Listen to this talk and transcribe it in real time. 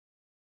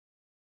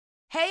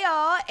Hey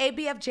y'all,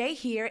 ABFJ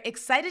here,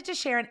 excited to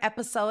share an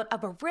episode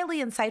of a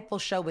really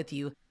insightful show with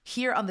you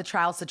here on the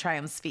Trials to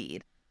Triumphs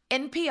feed,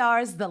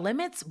 NPR's The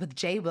Limits with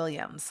Jay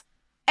Williams.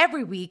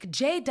 Every week,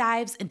 Jay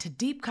dives into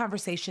deep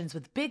conversations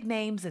with big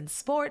names in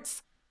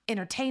sports,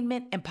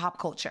 entertainment, and pop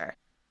culture.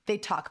 They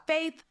talk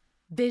faith,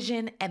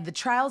 vision, and the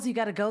trials you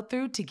gotta go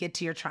through to get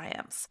to your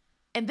triumphs.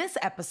 In this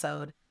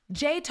episode,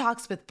 Jay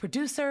talks with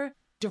producer,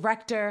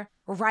 director,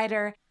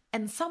 writer,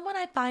 and someone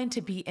I find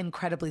to be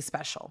incredibly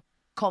special,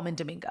 Colman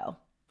Domingo.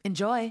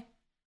 Enjoy.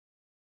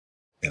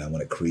 And I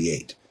want to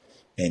create.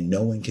 And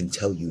no one can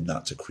tell you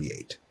not to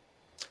create.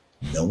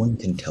 No one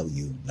can tell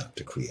you not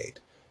to create.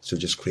 So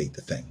just create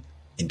the thing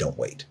and don't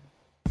wait.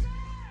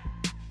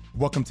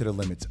 Welcome to The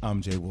Limits.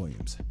 I'm Jay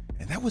Williams.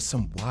 And that was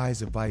some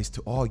wise advice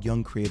to all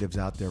young creatives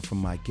out there from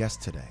my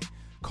guest today,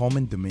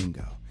 Colman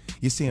Domingo.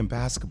 You see, in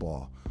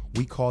basketball,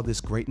 we call this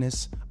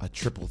greatness a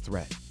triple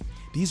threat.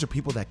 These are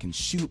people that can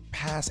shoot,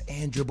 pass,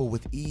 and dribble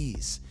with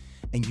ease.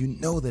 And you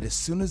know that as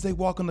soon as they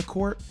walk on the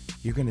court,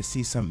 you're gonna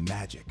see some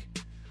magic.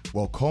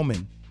 Well,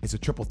 Colman is a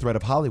triple threat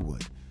of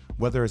Hollywood.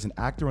 Whether as an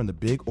actor on the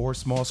big or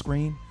small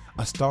screen,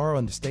 a star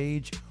on the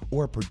stage,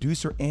 or a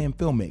producer and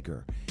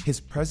filmmaker, his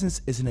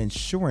presence is an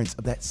assurance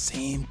of that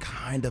same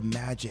kind of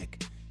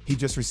magic. He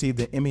just received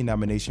the Emmy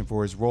nomination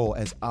for his role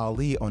as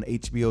Ali on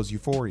HBO's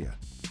Euphoria.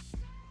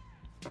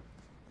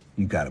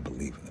 You gotta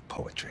believe in the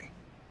poetry.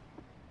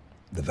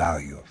 The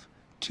value of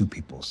two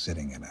people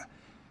sitting in a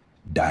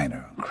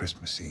diner on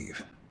Christmas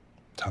Eve,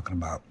 talking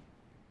about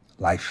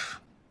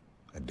life,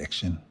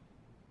 addiction,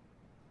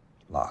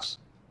 loss.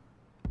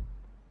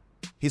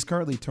 He's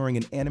currently touring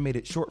an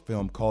animated short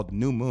film called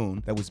New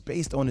Moon that was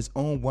based on his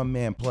own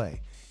one-man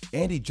play.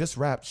 And he just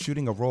wrapped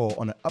shooting a role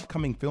on an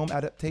upcoming film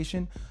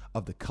adaptation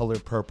of The Color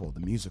Purple, the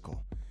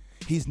musical.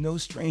 He's no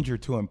stranger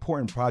to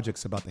important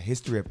projects about the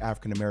history of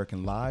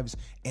African-American lives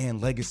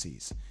and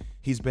legacies.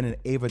 He's been in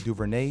Ava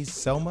DuVernay's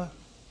Selma.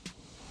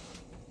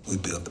 We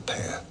built the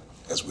path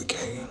as we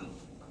came,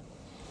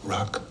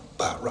 rock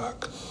by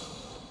rock.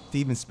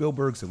 Steven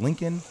Spielberg's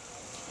Lincoln.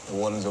 The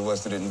Wardens of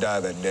us that didn't die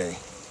that day.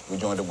 We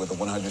joined up with the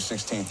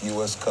 116th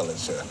U.S. Colored,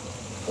 sir,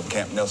 from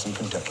Camp Nelson,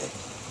 Kentucky.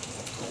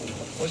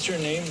 What's your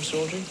name,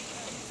 soldier?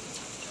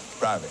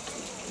 Private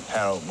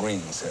Harold Green,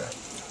 sir.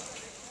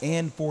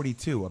 And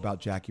 42 about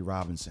Jackie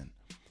Robinson.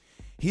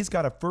 He's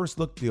got a first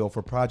look deal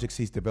for projects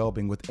he's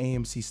developing with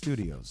AMC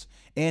Studios,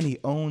 and he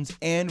owns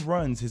and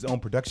runs his own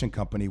production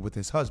company with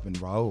his husband,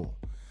 Raul.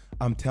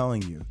 I'm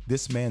telling you,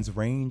 this man's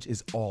range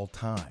is all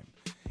time.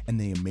 And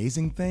the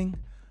amazing thing,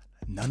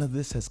 none of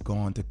this has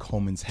gone to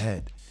Colman's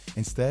head.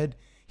 Instead,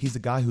 he's a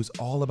guy who's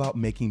all about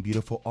making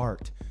beautiful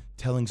art,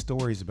 telling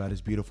stories about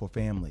his beautiful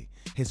family,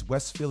 his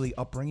West Philly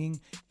upbringing,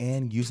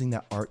 and using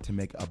that art to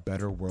make a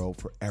better world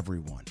for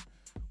everyone.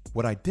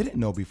 What I didn't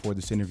know before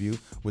this interview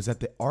was that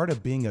the art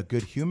of being a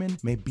good human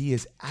may be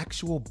his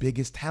actual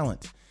biggest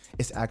talent.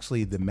 It's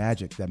actually the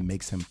magic that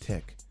makes him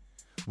tick.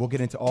 We'll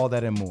get into all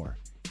that and more.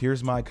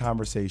 Here's my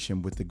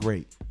conversation with the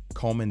great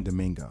Colman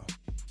Domingo.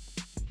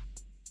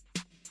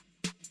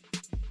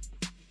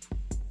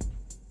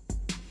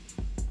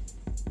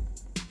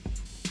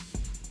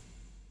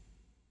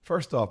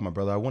 First off, my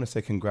brother, I want to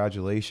say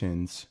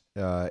congratulations.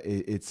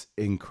 It's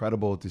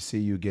incredible to see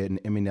you get an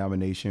Emmy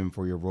nomination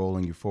for your role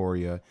in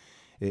Euphoria.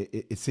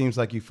 It seems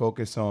like you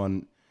focus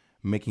on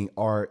making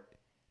art,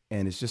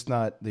 and it's just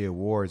not the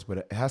awards, but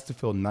it has to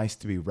feel nice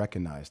to be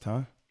recognized,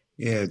 huh?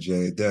 Yeah,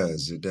 Jay, it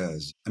does. It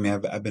does. I mean,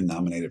 I've been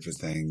nominated for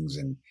things,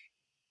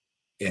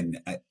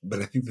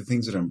 but I think the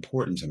things that are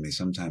important to me,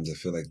 sometimes I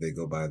feel like they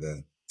go by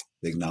the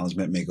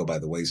acknowledgement may go by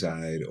the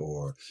wayside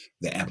or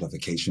the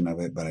amplification of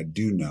it, but I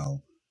do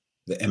know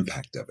the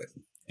impact of it.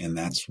 And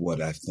that's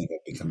what I think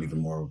I've become even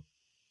more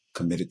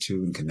committed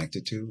to and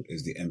connected to,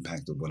 is the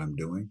impact of what I'm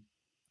doing,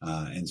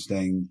 and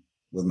staying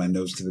with my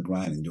nose to the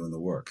grind and doing the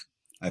work.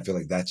 I feel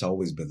like that's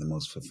always been the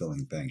most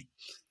fulfilling thing.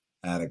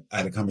 I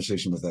had a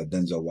conversation with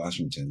Denzel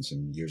Washington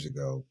some years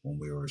ago when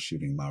we were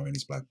shooting Ma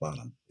Rainey's Black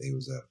Bottom, that he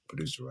was a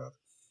producer of.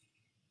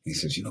 He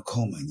says,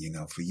 Colman,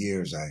 for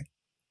years I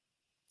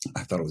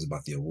thought it was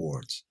about the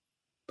awards,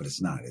 but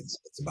it's not. It's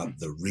about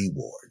the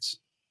rewards.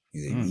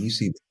 When you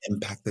see the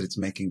impact that it's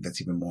making, that's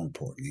even more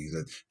important. He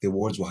said, the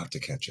awards will have to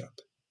catch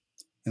up.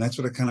 And that's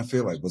what I kind of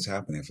feel like what's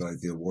happening. I feel like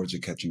the awards are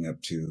catching up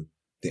to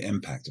the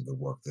impact of the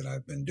work that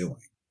I've been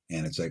doing.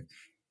 And it's like,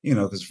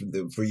 because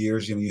for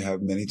years, you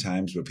have many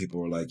times where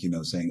people were like,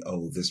 saying,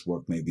 oh, this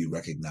work may be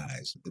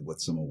recognized with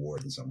some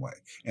award in some way.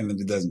 And then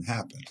it doesn't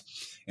happen.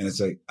 And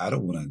it's like, I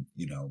don't want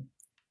to,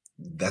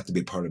 that to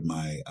be part of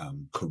my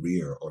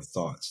career or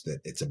thoughts, that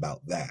it's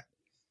about that.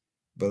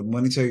 But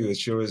let me tell you, it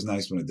sure is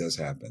nice when it does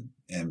happen.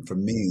 And for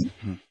me,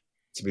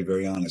 to be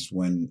very honest,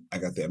 when I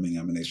got the Emmy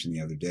nomination the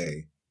other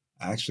day,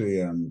 I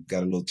actually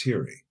got a little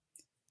teary.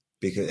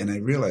 And I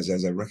realized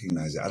as I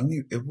recognized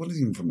it, it wasn't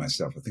even for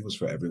myself. I think it was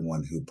for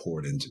everyone who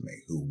poured into me,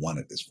 who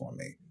wanted this for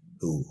me,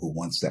 who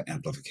wants that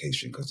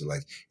amplification, because they're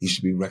like, you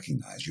should be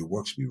recognized. Your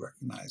work should be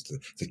recognized.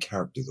 The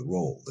character, the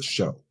role, the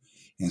show.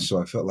 And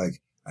so I felt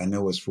like I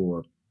know it's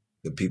for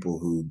the people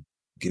who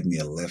give me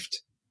a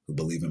lift, who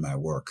believe in my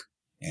work,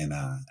 And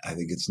I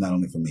think it's not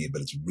only for me,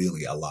 but it's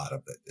really a lot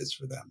of it is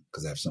for them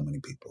because I have so many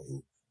people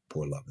who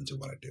pour love into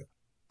what I do.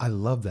 I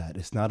love that.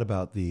 It's not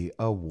about the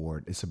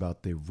award, it's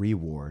about the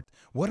reward.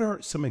 What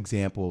are some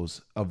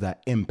examples of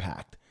that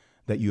impact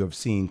that you have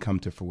seen come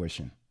to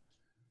fruition?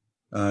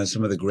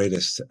 Some of the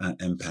greatest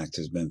impact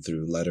has been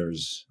through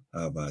letters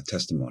of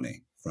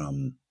testimony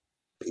from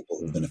people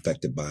who've been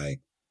affected by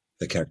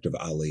the character of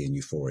Ali in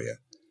Euphoria.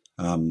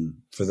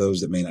 For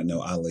those that may not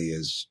know, Ali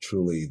is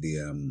truly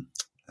the,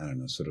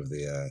 sort of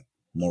the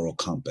moral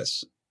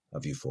compass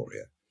of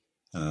Euphoria.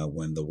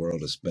 When the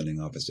world is spinning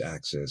off its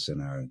axis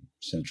and our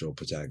central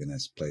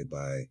protagonist, played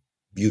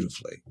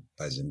beautifully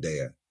by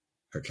Zendaya,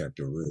 her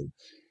character Rue,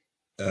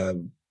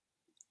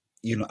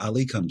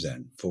 Ali comes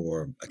in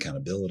for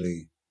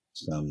accountability,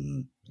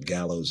 some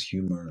gallows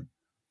humor,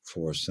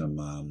 for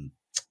some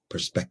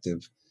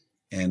perspective,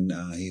 and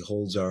he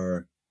holds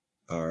our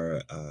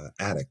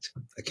addict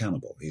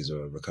accountable. He's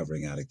a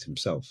recovering addict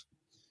himself,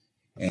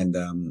 and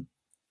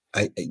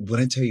when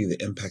I tell you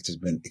the impact has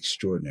been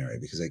extraordinary,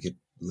 because I get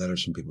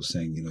letters from people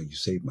saying, you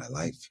saved my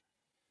life,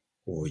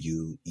 or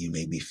you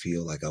made me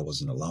feel like I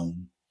wasn't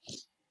alone.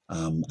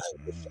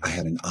 I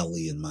had an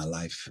Ali in my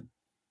life.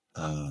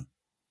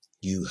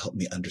 You helped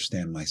me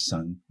understand my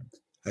son.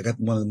 I got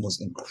one of the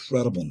most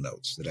incredible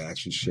notes that I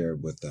actually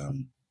shared with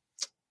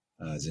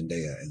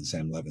Zendaya and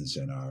Sam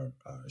Levinson, our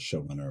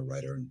showrunner,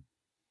 writer, and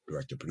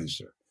director,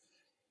 producer,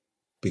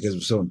 because it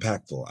was so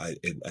impactful. I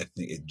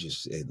think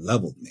it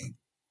leveled me.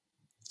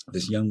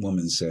 This young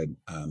woman said,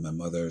 my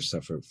mother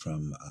suffered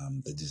from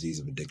the disease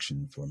of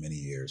addiction for many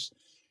years,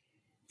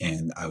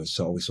 and I was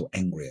always so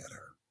angry at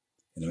her.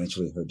 And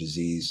eventually her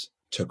disease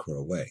took her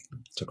away,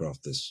 took her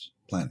off this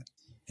planet.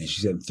 And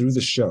she said, through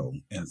the show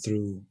and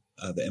through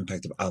the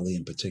impact of Ali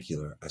in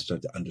particular, I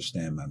started to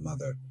understand my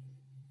mother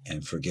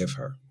and forgive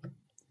her.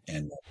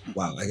 And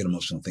wow, I get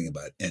emotional thinking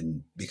about it.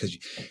 And because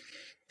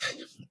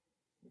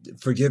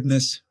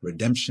forgiveness,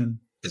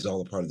 redemption is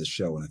all a part of the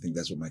show. And I think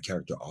that's what my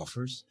character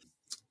offers.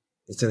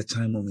 It's at a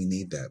time when we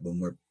need that, when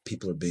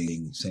people are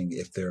saying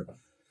if they're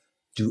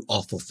do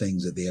awful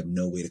things that they have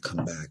no way to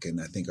come back.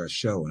 And I think our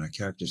show and our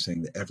character is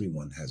saying that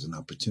everyone has an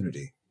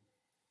opportunity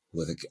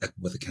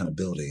with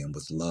accountability and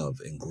with love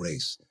and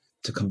grace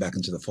to come back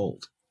into the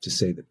fold, to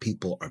say that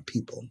people are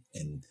people.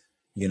 And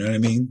you know what I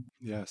mean?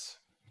 Yes.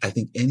 I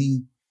think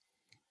any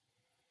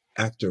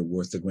actor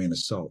worth a grain of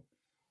salt,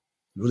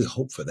 you really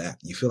hope for that.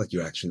 You feel like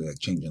you're actually like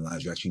changing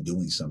lives. You're actually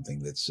doing something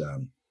that's,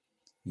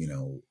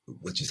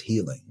 which is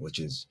healing, which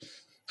is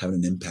having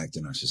an impact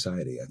in our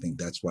society. I think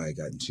that's why I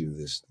got into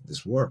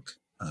this work.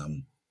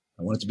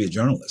 I wanted to be a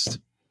journalist.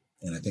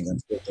 And I think I'm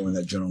still doing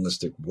that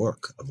journalistic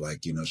work of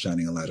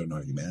shining a light on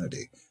our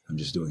humanity. I'm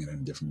just doing it in a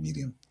different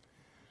medium.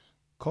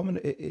 Colman,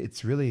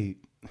 it's really,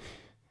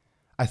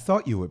 I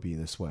thought you would be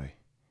this way.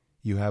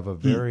 You have a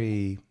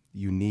very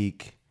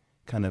unique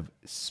kind of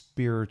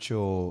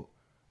spiritual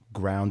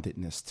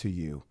groundedness to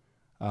you.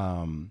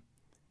 And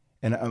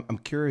I'm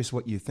curious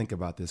what you think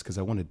about this, because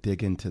I want to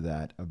dig into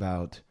that,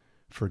 about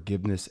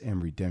forgiveness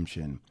and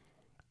redemption.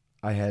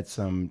 I had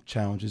some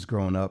challenges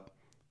growing up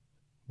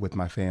with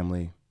my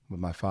family, with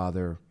my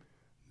father.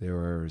 There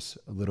was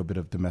a little bit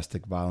of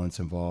domestic violence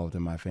involved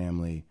in my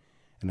family.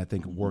 And I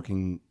think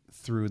working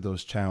through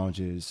those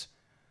challenges,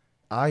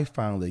 I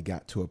finally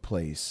got to a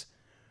place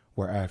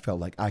where I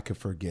felt like I could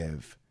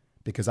forgive,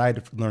 because I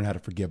had to learn how to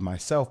forgive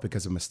myself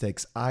because of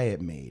mistakes I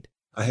had made.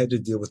 I had to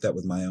deal with that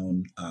with my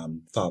own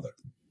father.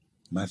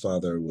 My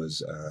father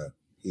was,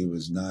 he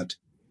was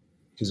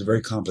a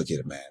very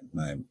complicated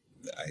man.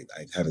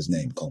 I have his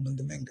name, Colman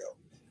Domingo.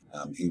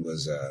 He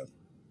was,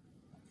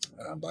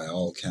 by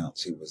all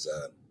accounts, he was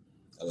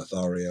a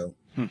Lothario.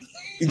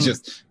 He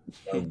just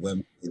loved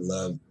women. He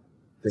loved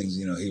things.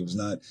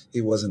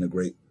 He wasn't a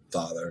great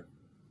father.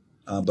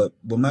 But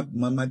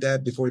when my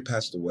dad, before he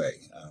passed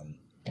away,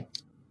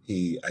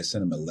 I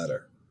sent him a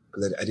letter,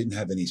 because I didn't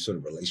have any sort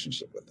of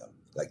relationship with him,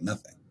 like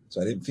nothing.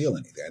 So I didn't feel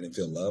anything. I didn't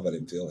feel love. I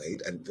didn't feel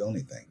hate. I didn't feel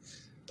anything.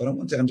 But I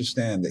wanted to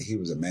understand that he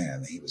was a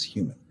man, that he was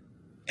human,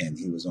 and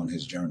he was on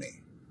his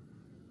journey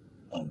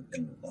on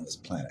this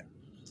planet.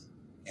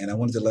 And I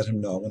wanted to let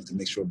him know, I wanted to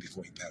make sure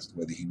before he passed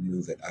away that he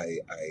knew that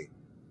I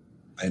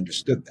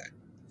understood that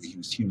he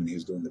was human. He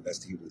was doing the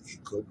best he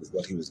could with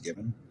what he was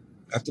given.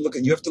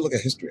 You have to look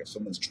at history of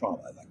someone's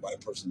trauma, like why a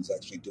person is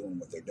actually doing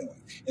what they're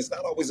doing. It's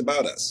not always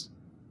about us.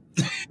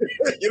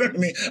 You know what I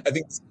mean? I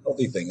think the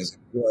healthy thing is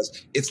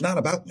it's not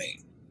about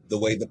me, the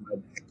way that my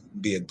dad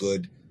could be a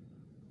good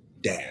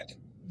dad,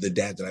 the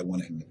dad that I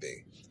wanted him to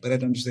be. But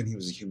I'd understand he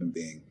was a human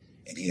being,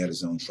 and he had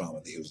his own trauma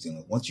that he was dealing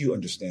with. Once you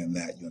understand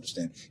that, you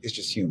understand it's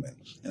just human.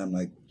 And I'm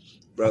like,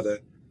 brother,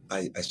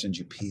 I send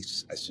you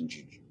peace. I send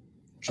you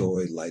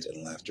joy, light,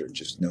 and laughter. And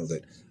just know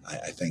that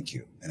I thank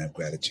you and have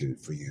gratitude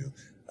for you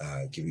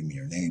giving me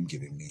your name,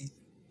 giving me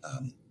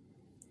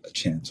a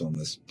chance on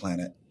this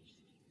planet.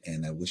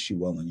 And I wish you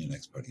well on your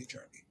next part of your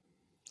journey.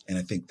 And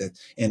I think that,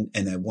 and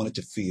I wanted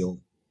to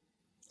feel,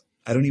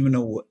 I don't even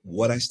know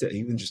what I said,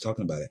 even just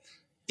talking about it.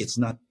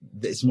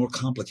 it's more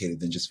complicated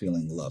than just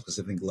feeling love. Because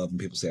I think love, when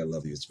people say I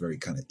love you, it's very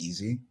kind of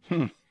easy.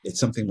 It's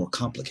something more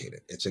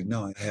complicated. It's like,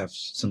 no, I have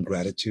some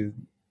gratitude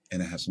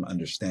and I have some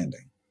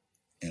understanding.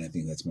 And I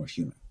think that's more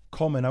human.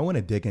 Colman, I want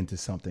to dig into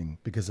something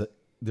because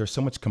there's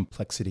so much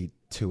complexity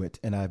to it.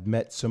 And I've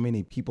met so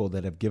many people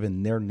that have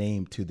given their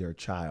name to their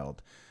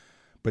child.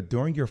 But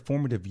during your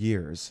formative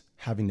years,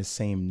 having the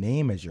same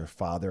name as your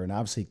father and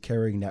obviously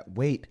carrying that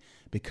weight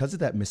because of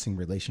that missing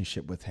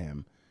relationship with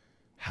him,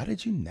 how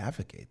did you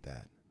navigate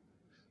that?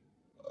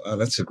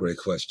 That's a great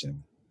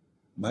question.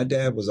 My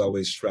dad was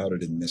always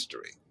shrouded in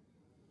mystery.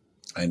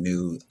 I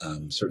knew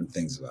certain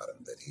things about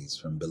him, that he's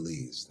from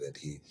Belize, that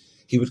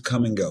he would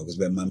come and go. Because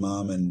my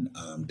mom and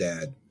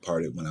dad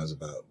parted when I was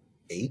about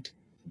 8,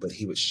 but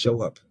he would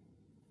show up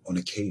on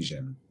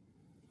occasion.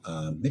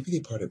 Maybe they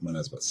parted when I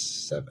was about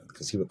 7,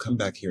 because he would come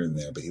back here and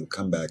there, but he would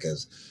come back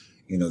as,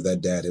 that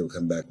dad, he would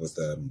come back with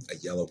a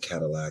yellow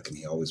Cadillac, and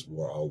he always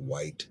wore all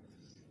white.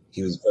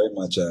 He was very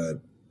much a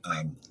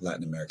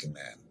Latin American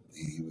man.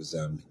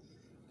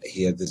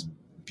 He had this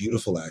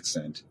beautiful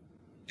accent,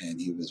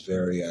 and he was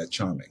very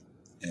charming.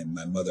 And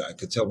my mother, I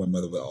could tell my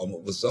mother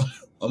was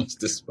almost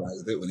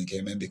despised it when he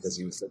came in, because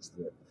he was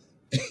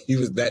he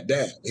was that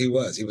dad. He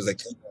was like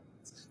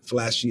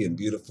flashy and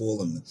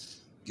beautiful and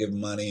give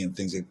money and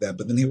things like that.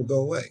 But then he would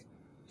go away.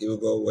 He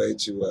would go away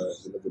he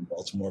lived in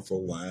Baltimore for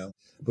a while.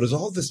 But it was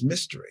all this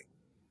mystery.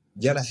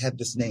 Yet I had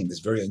this name, this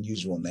very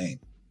unusual name,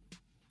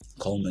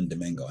 Colman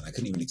Domingo, and I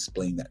couldn't even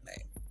explain that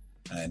name.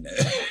 And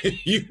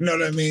you know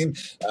what I mean?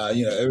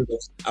 Everybody,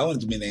 I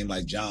wanted to be named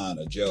like John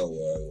or Joe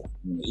or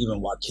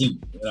even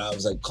Joaquin. I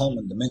was like,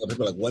 Colman Domingo.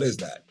 People are like, what is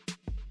that?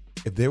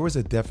 If there was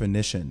a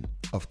definition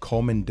of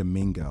Colman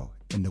Domingo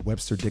in the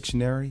Webster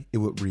Dictionary, it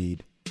would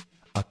read,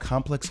 a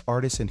complex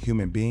artist and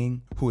human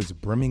being who is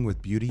brimming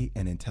with beauty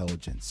and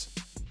intelligence.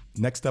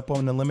 Next up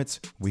on The Limits,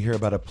 we hear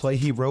about a play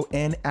he wrote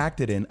and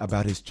acted in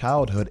about his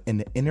childhood in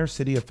the inner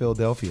city of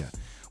Philadelphia,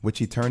 which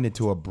he turned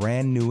into a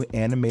brand new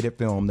animated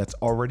film that's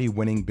already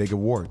winning big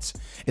awards.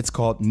 It's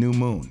called New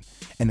Moon,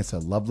 and it's a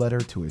love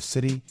letter to his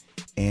city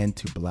and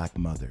to Black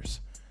mothers.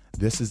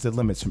 This is The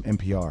Limits from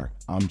NPR.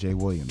 I'm Jay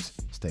Williams.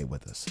 Stay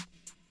with us.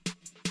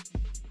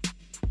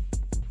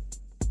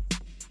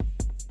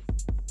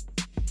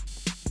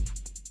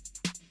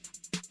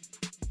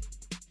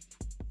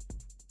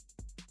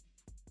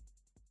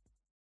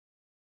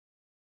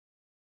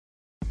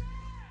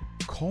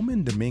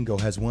 Colman Domingo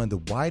has one of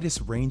the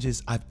widest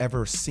ranges I've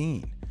ever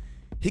seen.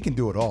 He can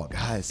do it all,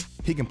 guys.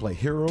 He can play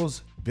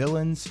heroes,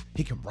 villains,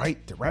 he can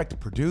write, direct,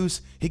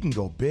 produce, he can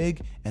go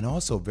big and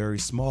also very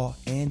small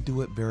and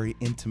do it very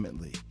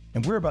intimately.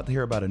 And we're about to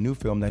hear about a new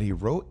film that he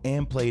wrote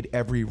and played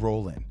every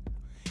role in.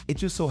 It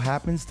just so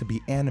happens to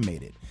be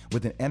animated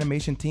with an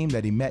animation team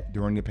that he met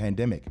during the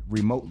pandemic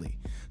remotely.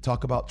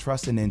 Talk about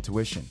trust and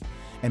intuition.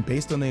 And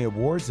based on the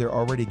awards they're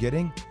already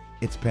getting,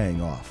 it's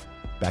paying off.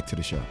 Back to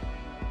the show.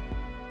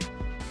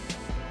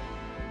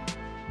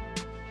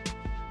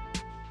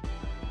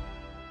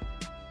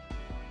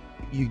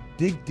 You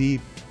dig deep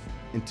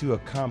into a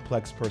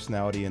complex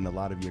personality in a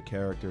lot of your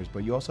characters,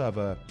 but you also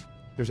have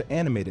there's an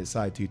animated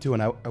side to you too.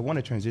 And I want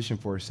to transition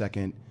for a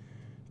second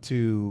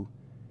to,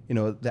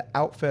 the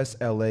Outfest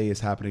LA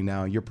is happening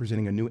now. You're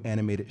presenting a new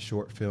animated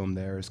short film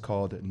there. It's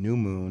called New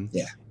Moon.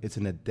 Yeah. It's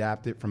an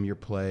adapted from your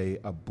play,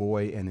 A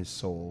Boy and His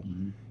Soul.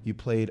 Mm-hmm. You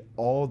played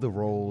all the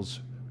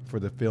roles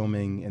for the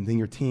filming, and then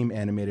your team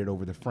animated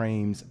over the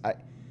frames.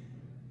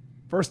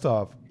 First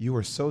off, you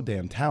are so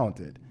damn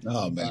talented.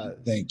 Oh man,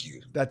 thank you.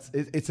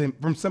 It's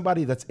from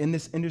somebody that's in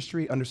this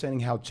industry, understanding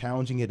how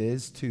challenging it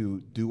is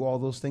to do all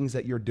those things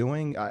that you're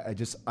doing.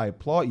 I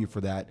applaud you for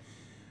that.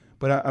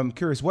 But I'm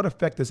curious, what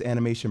effect does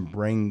animation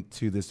bring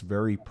to this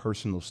very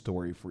personal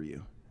story for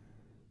you?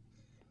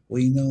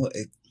 Well,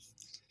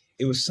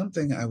 it was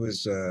something I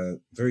was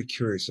very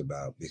curious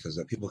about,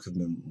 because people have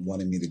been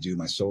wanting me to do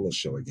my solo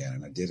show again,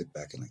 and I did it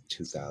back in like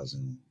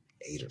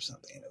 2008 or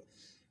something. It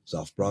was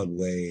off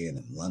Broadway and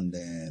in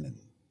London and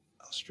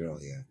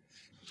Australia.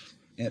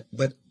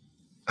 But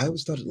I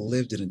always thought it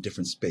lived in a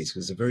different space,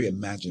 because it's a very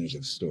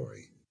imaginative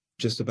story,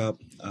 just about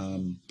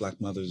Black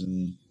mothers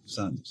and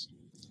sons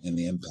and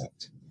the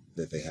impact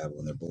that they have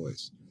on their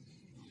boys.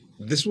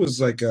 This was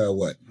like,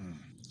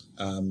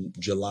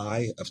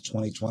 July of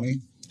 2020.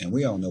 And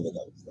we all know what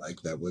that was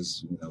like. That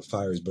was,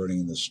 fires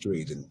burning in the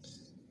street and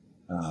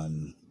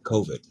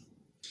COVID.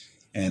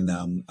 And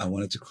I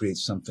wanted to create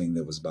something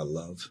that was about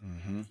love,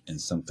 mm-hmm. and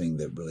something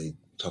that really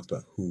talked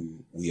about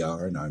who we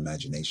are and our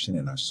imagination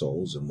and our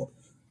souls and what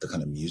the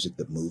kind of music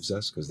that moves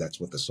us, because that's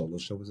what the solo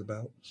show was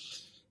about.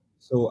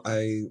 So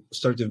I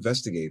started to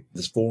investigate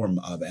this form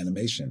of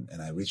animation,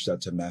 and I reached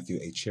out to Matthew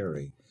A.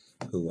 Cherry,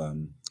 who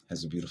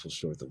has a beautiful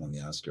short that won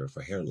the Oscar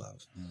for Hair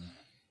Love. Mm.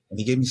 And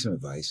he gave me some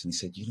advice, and he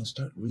said,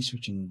 start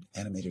researching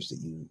animators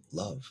that you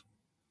love.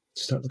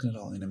 Start looking at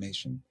all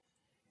animation.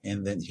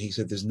 And then he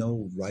said, there's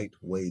no right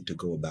way to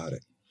go about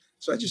it.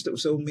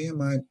 So me and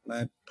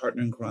my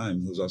partner in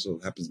crime, who's also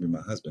happens to be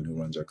my husband, who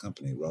runs our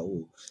company,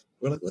 Raul,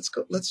 we're like,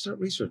 let's start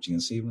researching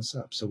and see what's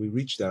up. So we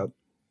reached out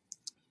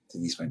to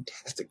these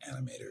fantastic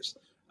animators,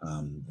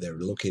 They're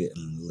located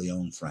in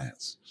Lyon,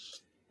 France.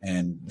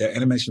 And their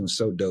animation was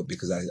so dope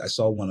because I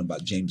saw one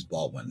about James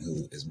Baldwin,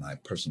 who is my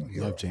personal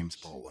hero. Love James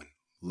Baldwin.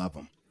 Love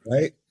him.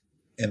 Right?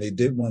 And they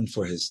did one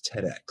for his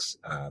TEDx.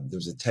 There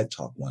was a TED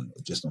Talk one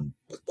just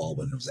with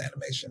Baldwin. It was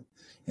animation.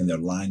 And their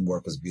line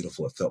work was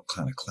beautiful. It felt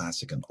kind of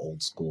classic and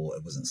old school.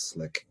 It wasn't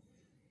slick.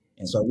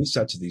 And so I reached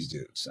out to these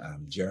dudes,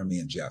 Jeremy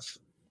and Jeff.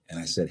 And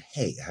I said,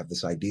 hey, I have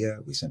this idea.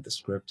 We sent the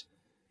script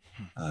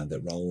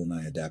that Raul and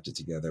I adapted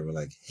together. We're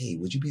like, hey,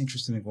 would you be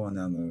interested in going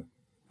down the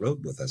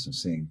road with us and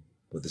seeing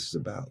what this is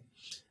about?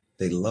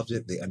 They loved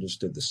it. They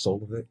understood the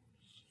soul of it.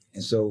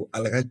 And so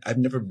I've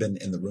never been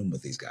in the room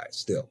with these guys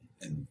still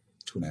in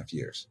 2.5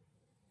 years.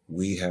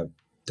 We have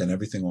done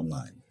everything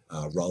online.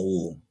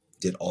 Raul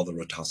did all the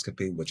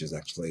rotoscopy, which is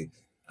actually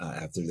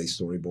after they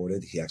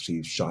storyboarded, he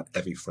actually shot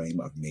every frame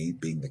of me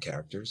being the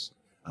characters.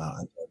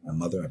 I play my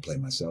mother, I play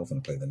myself, and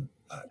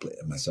I play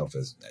myself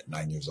at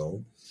 9 years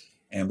old.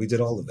 And we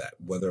did all of that,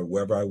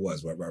 wherever I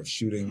was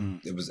shooting,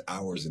 it was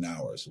hours and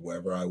hours.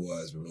 Wherever I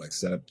was, we were like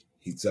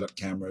he'd set up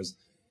cameras,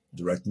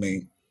 direct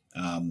me.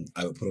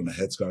 I would put on a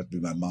headscarf to be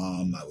my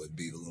mom. I would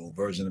be a little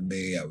version of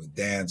me. I would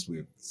dance. We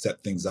would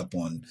set things up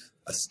on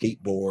a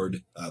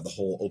skateboard. The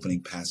whole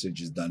opening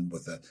passage is done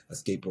with a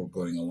skateboard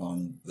going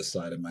along the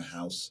side of my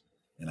house,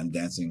 and I'm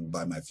dancing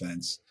by my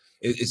fence.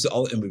 It's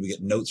all, and we would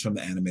get notes from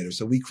the animator.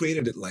 So we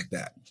created it like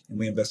that, and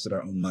we invested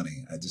our own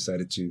money.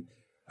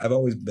 I've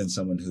always been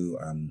someone who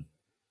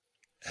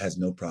has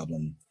no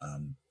problem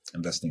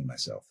investing in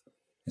myself.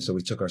 And so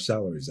we took our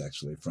salaries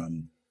actually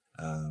from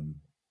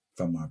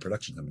our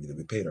production company that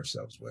we paid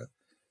ourselves with.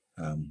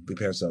 We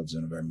pay ourselves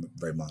in a very,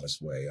 very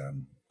modest way.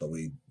 But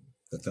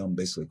the film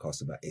basically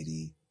cost about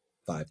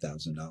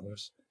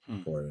 $85,000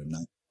 for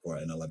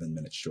an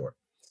 11-minute short.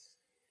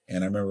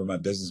 And I remember my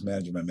business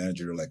manager, my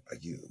manager were like, are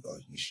you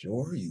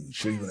sure? You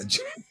sure you want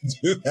to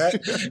do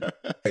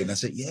that? And I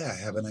said, yeah,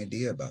 I have an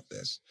idea about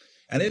this.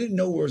 And I didn't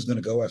know where I was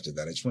going to go after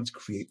that. I just wanted to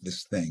create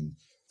this thing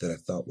that I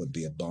thought would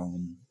be a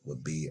balm,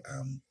 would be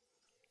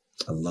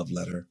a love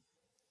letter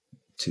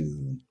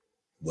to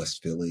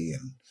West Philly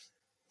and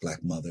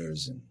Black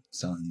mothers and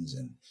sons.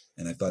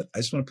 And I thought, I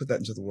just want to put that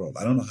into the world.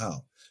 I don't know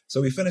how.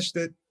 So we finished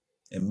it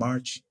in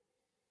March,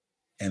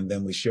 and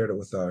then we shared it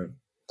with our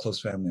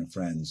close family and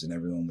friends, and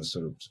everyone was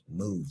sort of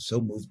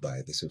so moved by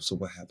it. They said, so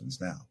what happens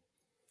now?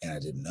 And I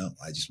didn't know.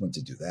 I just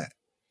wanted to do that.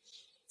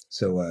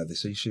 So they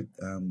said, you should,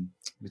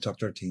 we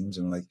talked to our teams,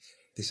 and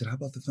they said, how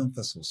about the film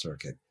festival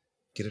circuit?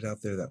 Get it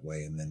out there that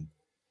way. And then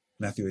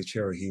Matthew H.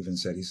 Cherry, he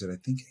said, I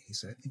think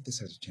this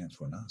has a chance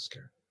for an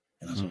Oscar.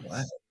 And I was like,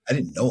 wow, I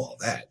didn't know all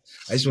that.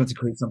 I just wanted to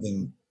create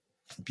something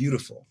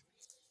beautiful.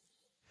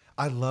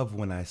 I love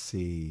when I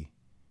see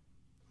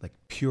like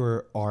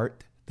pure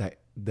art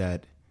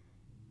that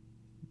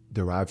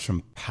derives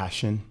from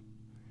passion.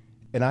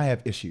 And I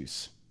have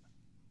issues.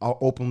 I'll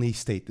openly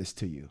state this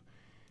to you.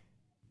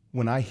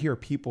 When I hear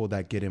people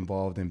that get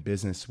involved in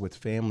business with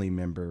family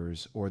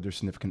members or their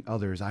significant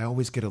others, I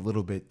always get a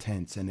little bit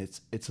tense. And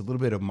it's a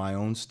little bit of my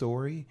own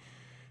story,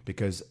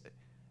 because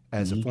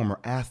as a former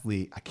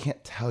athlete, I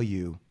can't tell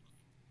you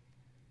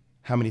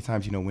how many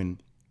times, when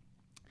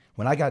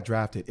I got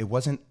drafted, it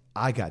wasn't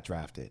I got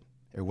drafted.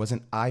 It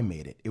wasn't I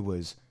made it. It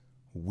was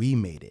we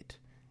made it.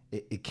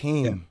 It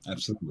came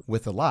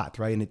with a lot,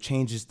 right? And it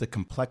changes the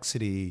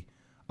complexity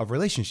of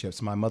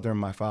relationships. My mother and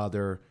my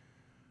father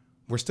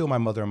were still my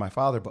mother and my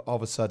father, but all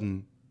of a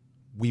sudden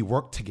we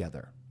worked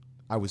together.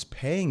 I was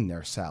paying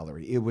their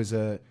salary. It was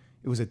a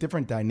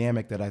different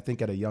dynamic that I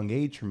think at a young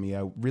age for me,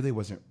 I really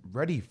wasn't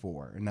ready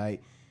for. And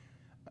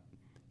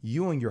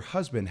you and your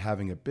husband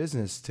having a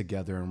business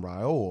together in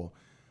Raul,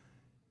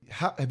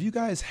 have you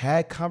guys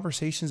had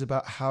conversations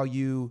about how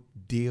you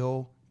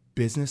deal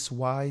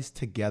business-wise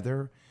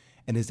together?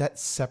 And is that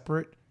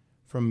separate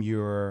from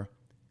your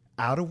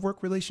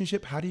out-of-work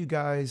relationship? How do you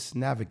guys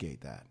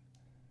navigate that?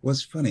 Well,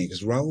 it's funny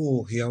because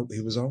Raul,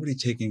 he was already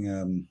taking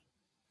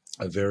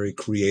a very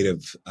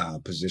creative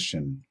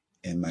position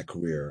in my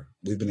career.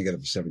 We've been together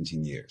for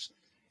 17 years.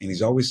 And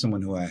he's always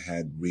someone who I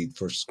had read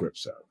first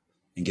scripts of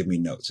and give me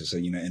notes. And so,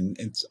 and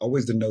it's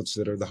always the notes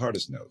that are the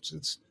hardest notes.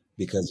 It's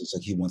because it's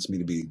like he wants me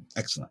to be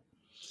excellent.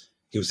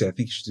 He would say, I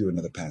think you should do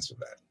another pass of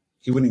that.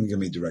 He wouldn't even give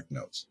me direct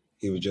notes.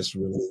 He would just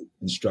really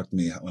instruct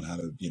me on how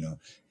to,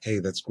 hey,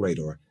 that's great.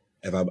 Or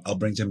if I'll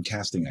bring to him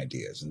casting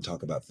ideas and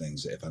talk about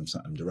things if I'm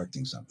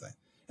directing something.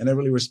 And I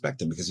really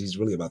respect him because he's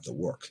really about the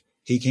work.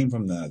 He came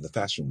from the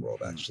fashion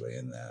world, actually,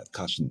 and the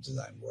costume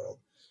design world.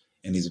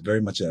 And he's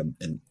very much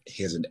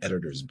he has an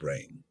editor's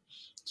brain.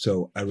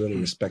 So I really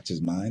respect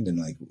his mind. And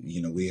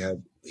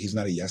he's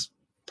not a yes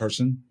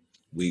person.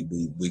 We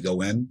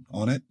go in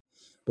on it.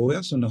 But we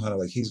also know how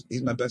to he's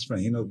my best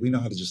friend. We know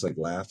how to just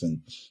laugh,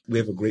 and we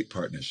have a great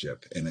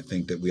partnership. And I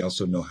think that we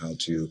also know how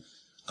to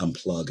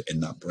unplug and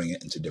not bring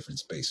it into different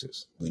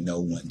spaces. We know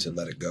when to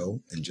let it go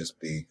and just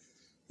be.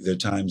 There are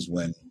times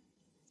when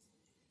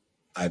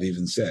I've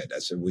even said,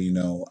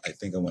 well, I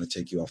think I want to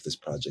take you off this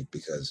project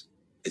because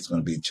it's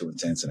going to be too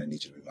intense and I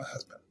need you to be my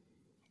husband.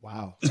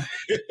 Wow.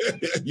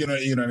 you know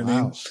what I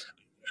mean?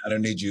 I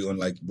don't need you.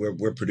 And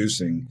we're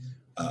producing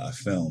a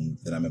film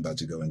that I'm about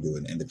to go and do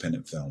an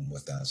independent film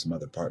with some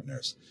other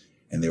partners.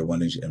 And they were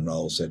wondering, and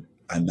Raul said,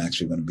 I'm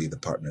actually going to be the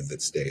partner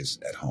that stays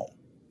at home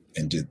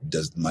and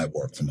does my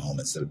work from home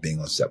instead of being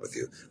on set with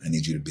you. I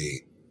need you to be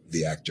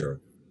the actor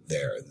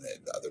there and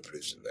the other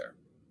producer there.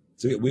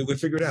 So we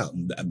figured it out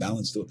and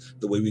balanced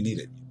the way we need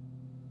it.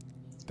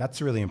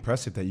 That's really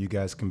impressive that you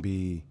guys can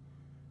be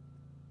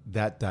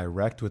that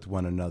direct with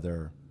one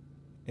another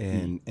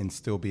and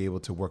still be able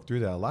to work through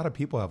that. A lot of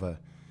people have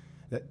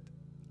that.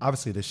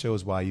 Obviously, this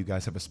shows why you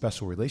guys have a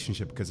special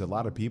relationship, because a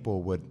lot of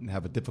people would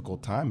have a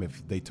difficult time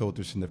if they told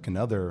their significant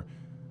other,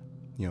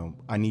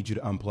 I need you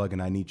to unplug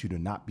and I need you to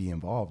not be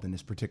involved in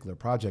this particular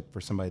project,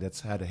 for somebody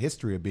that's had a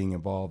history of being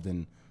involved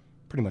in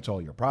pretty much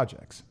all your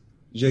projects.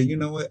 Jay, you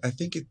know what? I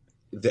think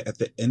at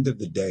the end of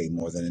the day,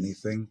 more than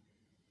anything,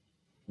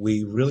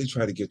 we really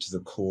try to get to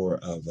the core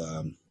of,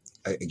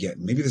 again,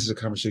 maybe this is a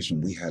conversation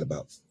we had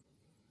about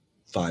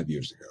 5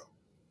 years ago.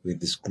 We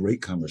had this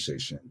great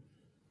conversation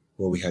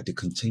where we had to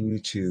continue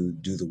to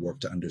do the work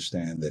to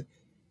understand that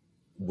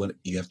when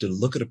you have to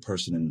look at a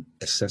person and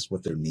assess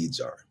what their needs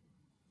are,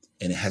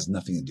 and it has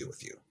nothing to do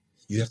with you.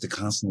 You have to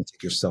constantly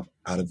take yourself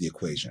out of the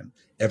equation.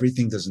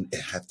 Everything doesn't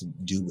have to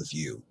do with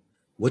you.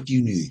 What do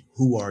you need?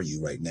 Who are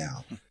you right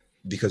now?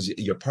 Because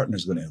your partner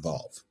is going to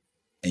evolve.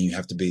 And you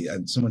have to be,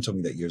 and someone told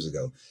me that years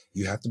ago,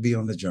 you have to be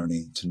on the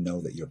journey to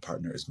know that your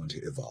partner is going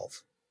to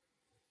evolve.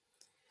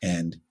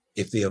 And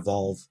if they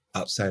evolve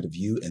outside of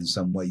you in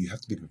some way, you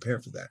have to be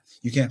prepared for that.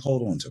 You can't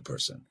hold on to a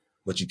person.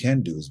 What you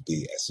can do is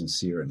be as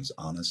sincere and as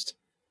honest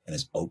and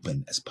as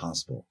open as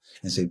possible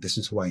and say, this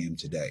is who I am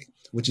today,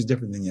 which is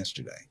different than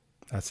yesterday.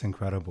 That's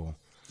incredible.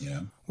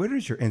 Yeah. Where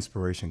does your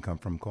inspiration come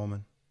from,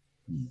 Colman?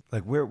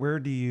 Like where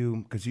do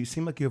you, because you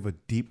seem like you have a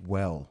deep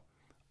well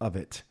of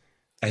it.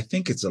 I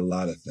think it's a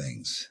lot of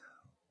things.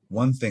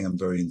 One thing, I'm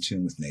very in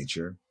tune with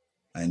nature.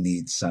 I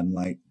need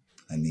sunlight.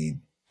 I need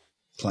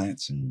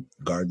plants and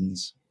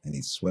gardens. I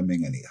need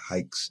swimming. I need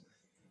hikes.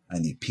 I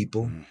need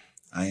people.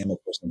 I am a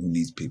person who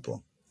needs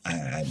people.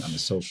 I'm a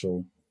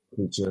social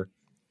creature.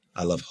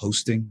 I love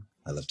hosting.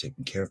 I love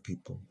taking care of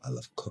people. I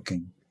love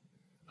cooking.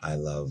 I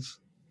love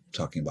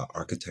talking about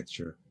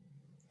architecture.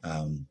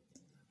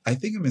 I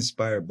think I'm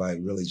inspired by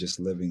really just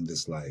living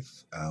this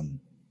life.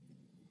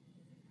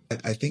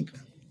 I think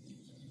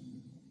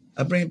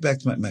I bring it back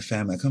to my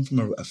family. I come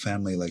from a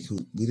family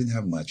who we didn't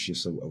have much,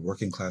 just a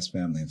working class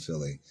family in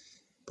Philly.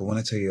 But when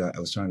I tell you, I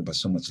was surrounded by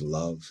so much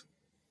love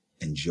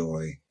and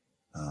joy,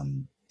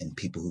 and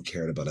people who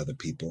cared about other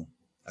people.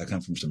 I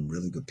come from some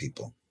really good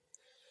people.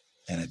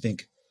 And I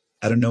think,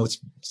 I don't know,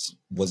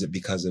 was it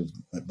because of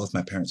both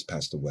my parents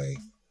passed away,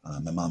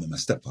 my mom and my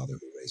stepfather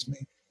who raised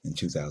me in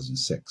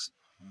 2006.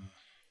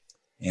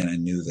 And I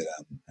knew that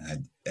I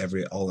had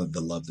all of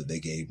the love that they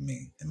gave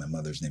me. And my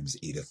mother's name is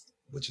Edith,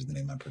 which is the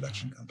name of my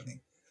production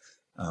company.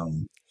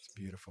 It's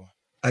beautiful.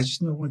 I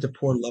just knew I wanted to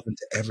pour love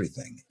into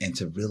everything and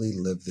to really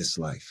live this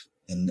life.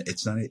 And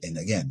it's not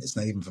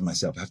even for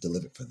myself. I have to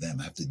live it for them.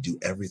 I have to do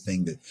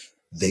everything that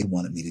they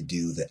wanted me to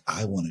do, that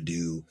I want to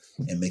do,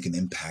 and make an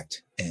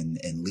impact and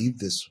leave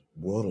this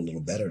world a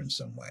little better in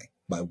some way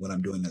by what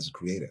I'm doing as a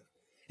creative.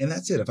 And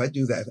that's it. If I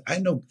do that, I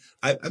know,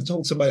 I've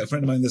told a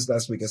friend of mine this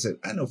last week, I said,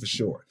 I know for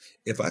sure,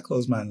 if I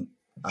close my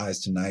eyes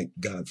tonight,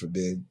 God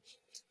forbid,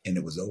 and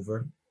it was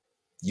over,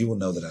 you will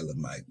know that I live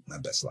my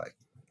best life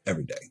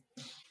every day.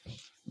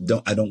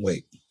 I don't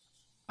wait.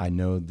 I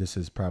know this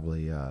is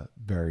probably a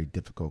very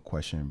difficult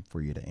question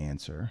for you to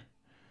answer,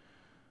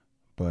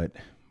 but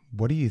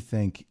what do you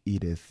think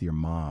Edith, your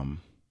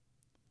mom,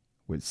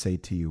 would say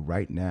to you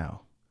right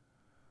now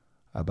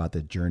about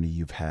the journey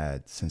you've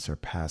had since her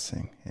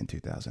passing in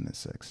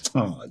 2006?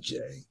 Oh,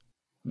 Jay,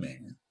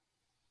 man.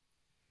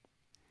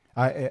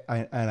 I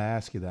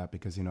ask you that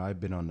because, I've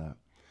been on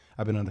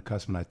the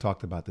cusp, and I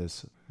talked about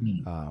this.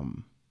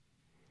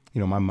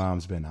 My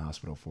mom's been in the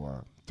hospital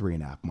for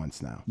 3.5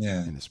 months now.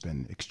 Yeah. And it's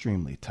been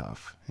extremely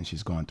tough, and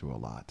she's gone through a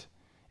lot.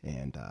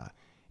 And,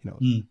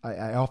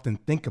 I often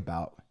think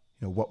about,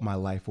 what my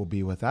life will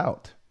be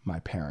without my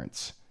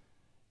parents.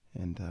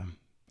 And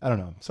I don't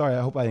know. Sorry,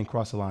 I hope I didn't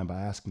cross the line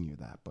by asking you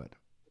that, but.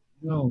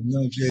 No,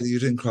 Jay, you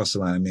didn't cross the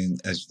line. I mean,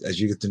 as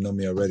you get to know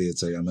me already,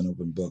 it's like I'm an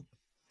open book.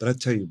 But I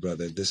tell you,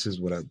 brother, this is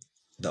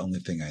the only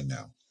thing I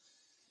know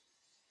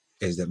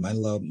is that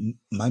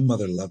my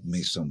mother loved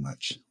me so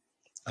much.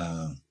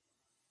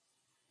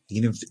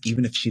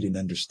 Even if she didn't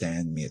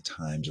understand me at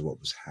times or what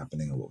was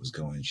happening or what was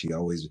going, she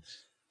always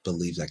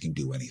believes I can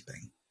do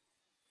anything.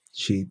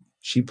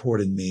 She poured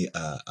in me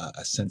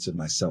a sense of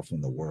myself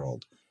in the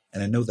world.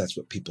 And I know that's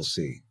what people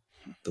see.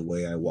 The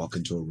way I walk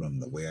into a room,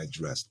 the way I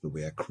dress, the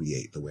way I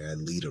create, the way I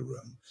lead a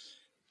room.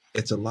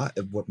 It's a lot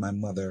of what my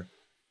mother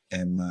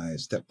and my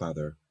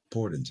stepfather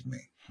poured into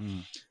me.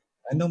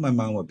 I know my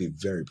mom would be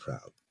very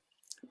proud.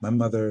 My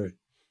mother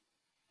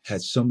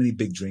had so many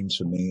big dreams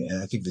for me,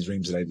 and I think the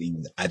dreams that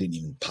I didn't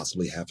even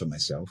possibly have for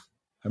myself.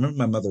 I remember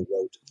my mother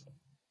wrote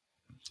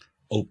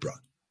Oprah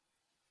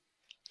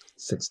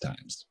 6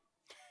 times.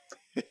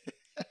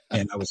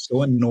 And I was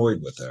so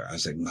annoyed with her. I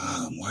was like,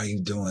 Mom, why are you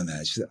doing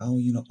that? She said, oh,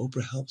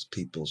 Oprah helps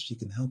people. She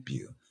can help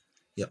you.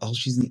 Yeah, all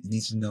she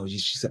needs to know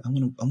is she said, I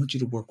want you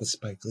to work with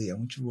Spike Lee. I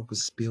want you to work with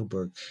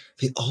Spielberg.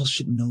 They all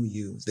should know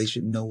you. They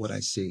should know what I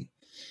see.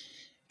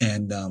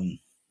 And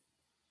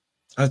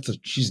I thought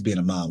she's being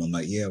a mom. I'm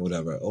like, yeah,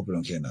 whatever. Oprah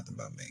don't care nothing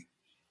about me.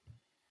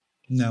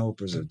 Now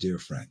Oprah's a dear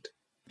friend.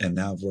 And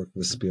now I've worked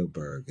with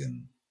Spielberg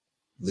and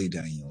Lee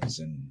Daniels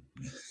and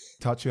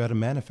Taught you how to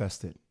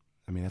manifest it.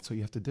 I mean, that's what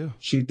you have to do.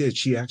 she did.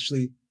 She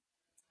actually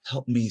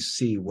helped me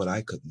see what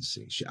I couldn't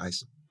see.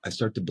 I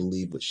started to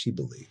believe what she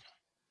believed.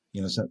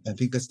 You know, so I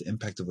think that's the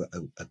impact of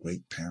a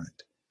great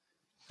parent.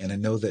 And I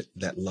know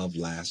that love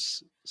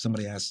lasts.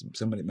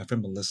 My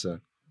friend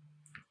Melissa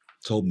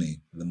told me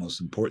the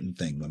most important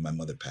thing when my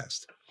mother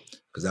passed,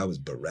 because I was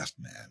bereft,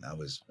 man. I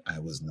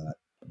was not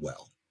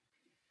well.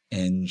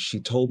 And she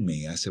told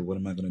me, I said, what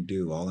am I going to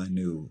do?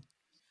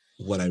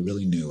 What I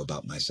really knew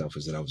about myself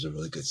is that I was a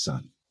really good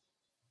son.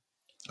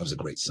 I was a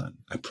great son.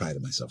 I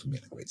prided myself in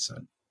being a great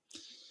son.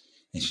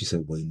 And she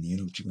said, well, you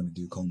know what you're going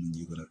to do, Colman?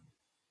 You're going to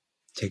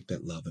take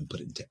that love and put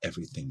it into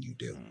everything you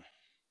do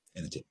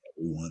and into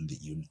everyone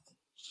that you know.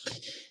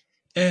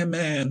 And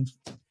man,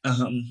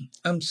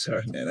 I'm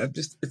sorry, man.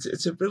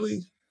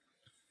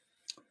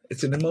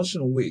 It's an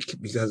emotional week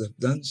because I've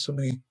done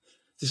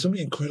there's so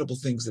many incredible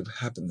things that have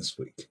happened this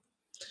week.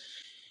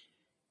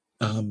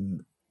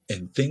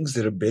 And things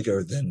that are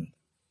bigger than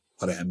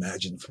what I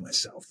imagined for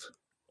myself.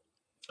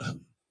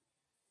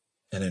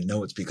 And I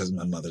know it's because of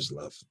my mother's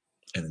love.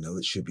 And I know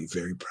that she'll be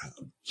very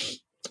proud.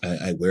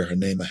 I wear her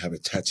name. I have a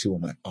tattoo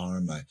on my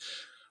arm.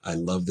 I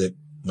love that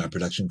my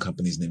production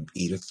company's named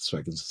Edith, so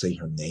I can say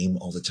her name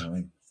all the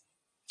time.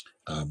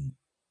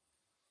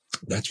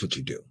 That's what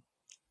you do.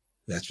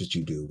 That's what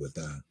you do with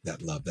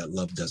that love. That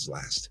love does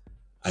last.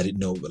 I didn't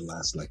know it would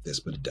last like this,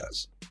 but it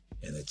does.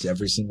 And it's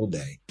every single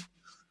day.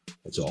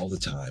 It's all the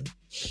time.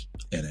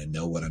 And I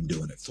know what I'm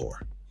doing it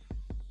for.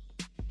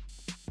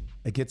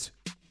 It gets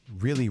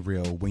really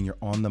real when you're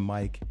on the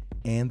mic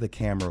and the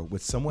camera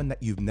with someone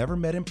that you've never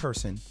met in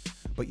person,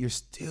 but you're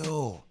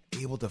still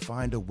able to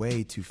find a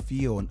way to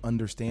feel and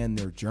understand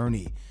their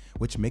journey,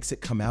 which makes it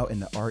come out in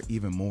the art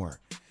even more.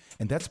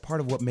 And that's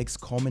part of what makes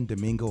Colman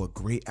Domingo a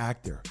great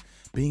actor,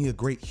 being a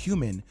great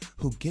human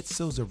who gets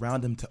those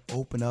around him to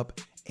open up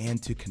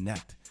and to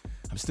connect.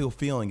 I'm still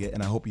feeling it,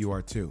 and I hope you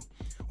are too.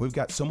 We've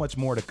got so much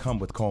more to come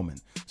with Colman,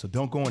 so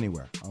don't go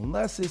anywhere,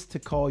 unless it's to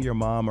call your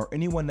mom or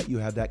anyone that you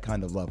have that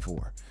kind of love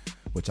for,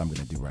 which I'm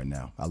gonna do right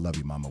now. I love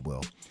you, Mama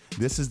Will.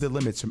 This is The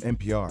Limits from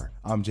NPR.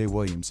 I'm Jay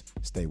Williams.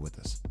 Stay with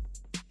us.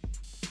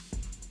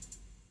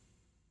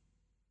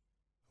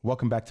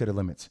 Welcome back to The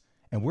Limits.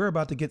 And we're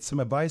about to get some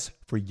advice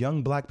for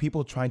young Black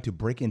people trying to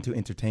break into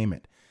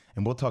entertainment.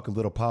 And we'll talk a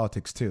little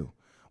politics too,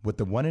 with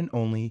the one and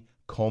only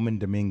Colman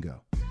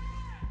Domingo.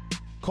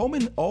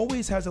 Colman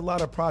always has a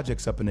lot of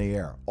projects up in the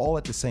air, all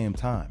at the same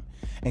time,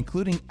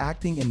 including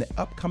acting in the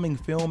upcoming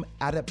film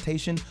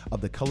adaptation of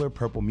the Color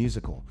Purple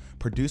musical,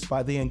 produced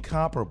by the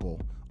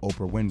incomparable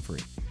Oprah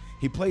Winfrey.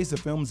 He plays the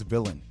film's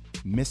villain,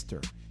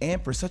 Mr.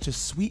 And for such a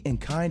sweet and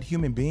kind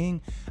human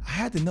being, I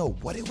had to know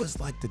what it was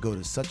like to go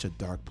to such a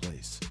dark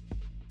place.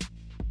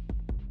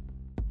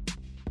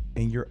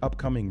 In your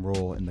upcoming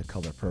role in The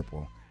Color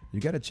Purple, you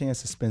got a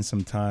chance to spend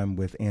some time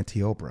with Auntie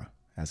Oprah,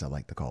 as I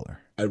like to call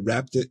her. I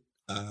wrapped it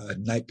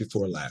night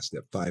before last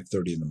at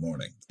 5:30 in the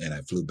morning, and I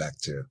flew back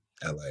to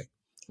LA,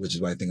 which is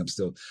why I think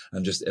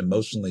I'm just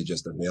emotionally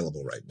just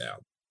available right now.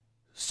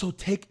 So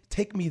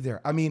take me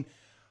there. I mean,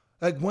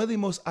 like one of the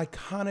most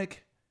iconic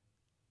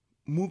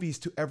movies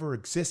to ever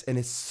exist, and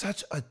it's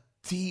such a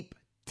deep,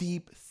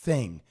 deep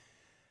thing.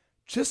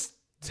 Just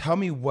tell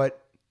me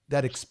what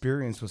that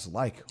experience was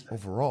like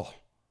overall.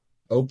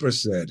 Oprah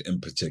said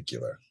in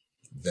particular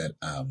that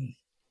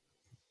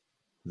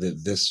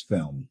this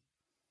film,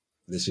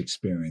 this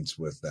experience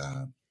with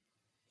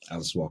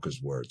Alice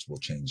Walker's words will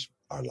change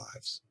our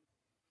lives.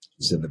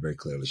 She said that very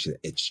clearly. She said,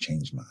 it's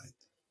changed mine.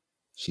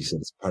 She said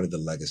it's part of the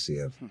legacy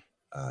of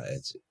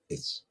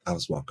it's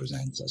Alice Walker's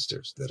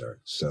ancestors that are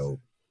so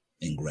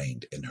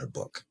ingrained in her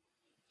book,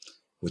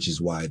 which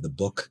is why the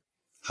book,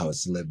 how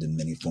it's lived in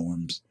many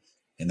forms,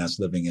 and that's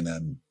living in a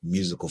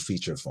musical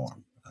feature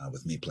form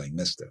with me playing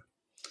Mr.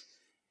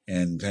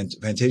 And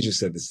Fantasia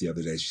said this the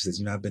other day. She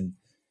says,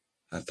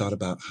 I thought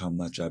about how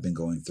much I've been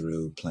going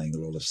through playing the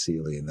role of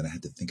Celie, and then I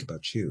had to think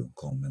about you,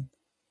 Colman.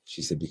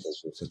 She said,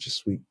 because you're such a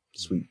sweet,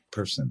 sweet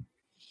person,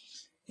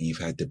 and you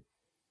had to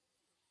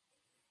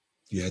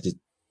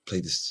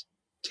play this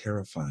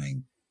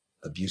terrifying,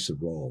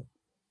 abusive role,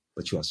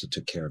 but you also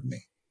took care of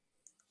me.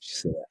 She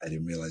said, I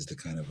didn't realize the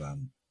kind of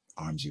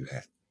arms you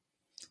had,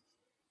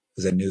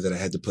 because I knew that I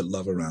had to put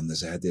love around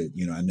this. I had to,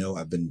 I know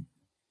I've been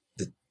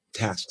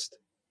tasked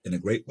in a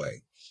great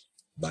way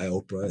by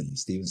Oprah and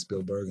Steven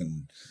Spielberg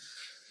and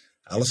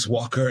Alice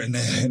Walker and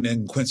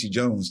then Quincy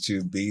Jones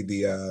to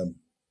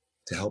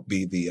help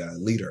be the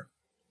leader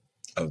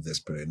of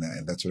this,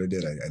 and that's what I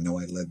did. I know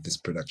I led this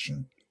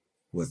production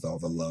with all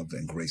the love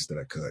and grace that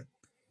I could,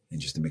 and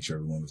just to make sure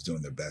everyone was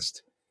doing their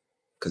best,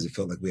 because it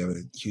felt like we have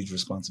a huge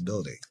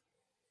responsibility.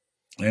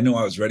 And I know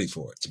I was ready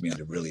for it. To be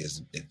honest, it really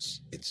is.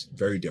 It's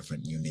very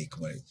different, and unique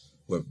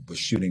we're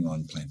shooting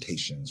on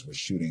plantations. We're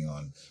shooting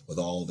on with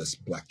all this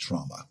Black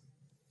trauma,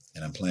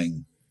 and I'm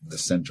playing the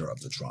center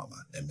of the trauma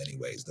in many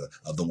ways,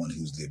 the one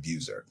who's the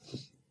abuser.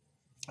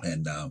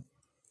 And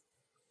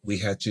we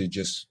had to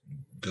just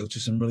go to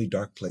some really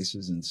dark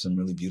places and some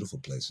really beautiful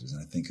places.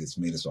 And I think it's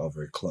made us all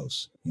very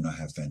close. You know, I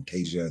have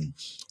Fantasia and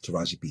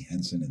Taraji P.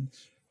 Henson and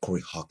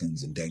Corey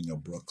Hawkins and Daniel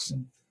Brooks.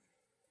 And,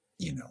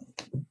 you know,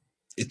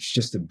 it's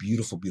just a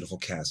beautiful, beautiful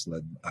cast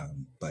led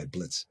by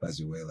Blitz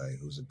Bazuele,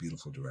 who's a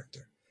beautiful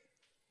director.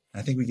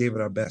 I think we gave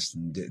it our best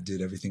and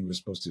did everything we were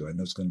supposed to. I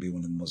know it's going to be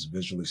one of the most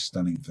visually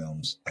stunning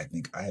films I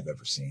think I have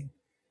ever seen.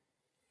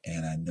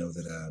 And I know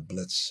that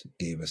Blitz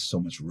gave us so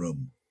much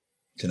room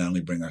to not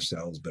only bring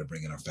ourselves, but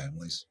bring in our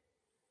families.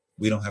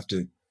 We don't have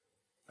to,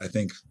 I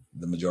think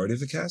the majority of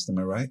the cast, am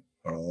I right,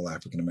 are all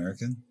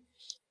African-American.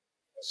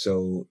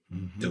 So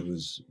it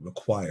was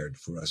required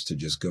for us to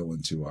just go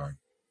into our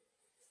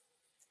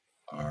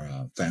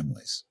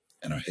families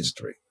and our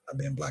history of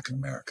being Black in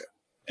America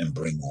and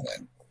bring that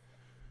in.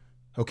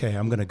 Okay,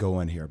 I'm going to go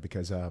in here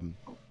because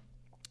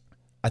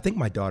I think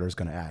my daughter's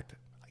going to act.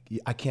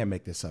 I can't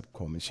make this up,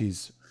 Colman.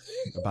 She's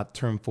about to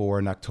turn 4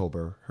 in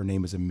October. Her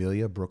name is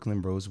Amelia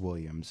Brooklyn Rose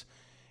Williams.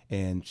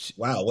 And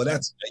wow, well,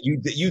 that's you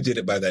did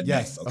it by that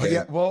name. Okay. Oh,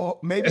 yeah. Well,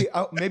 maybe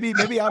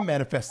I'm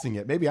manifesting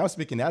it. Maybe I'm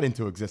speaking that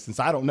into existence.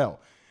 I don't know.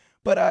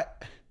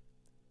 But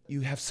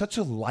you have such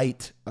a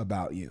light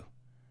about you.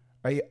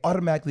 Right? It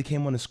automatically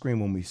came on the screen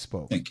when we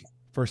spoke. Thank you.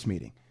 First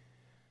meeting.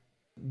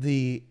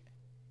 The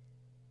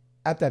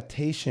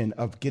adaptation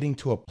of getting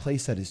to a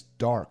place that is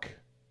dark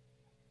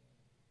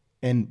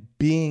and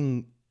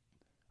being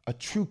a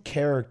true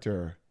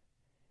character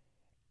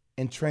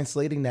and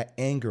translating that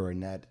anger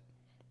and that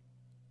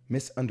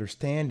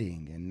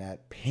misunderstanding and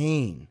that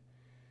pain.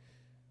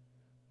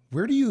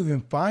 Where do you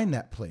even find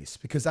that place?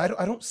 Because I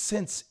don't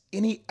sense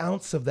any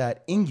ounce of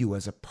that in you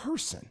as a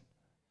person.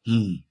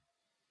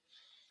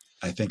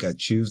 I think I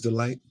choose the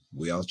light.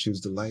 We all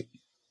choose the light.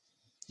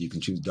 You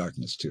can choose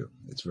darkness too.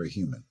 It's very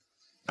human.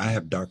 I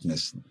have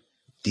darkness,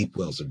 deep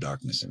wells of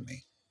darkness in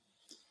me.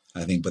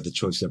 I think, but the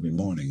choice every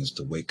morning is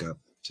to wake up,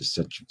 to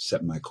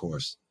set my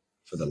course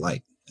for the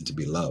light and to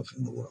be love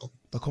in the world.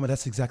 But Colman,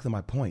 that's exactly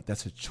my point.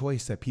 That's a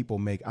choice that people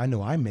make. I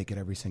know I make it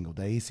every single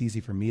day. It's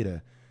easy for me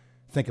to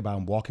think about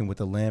I'm walking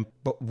with a lamp.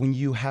 But when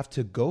you have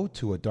to go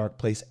to a dark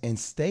place and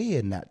stay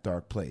in that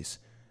dark place,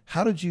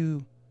 how'd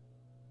you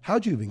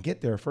even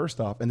get there, first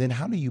off? And then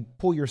how do you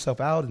pull yourself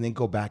out and then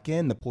go back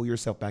in to pull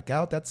yourself back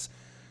out? That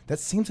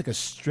seems like a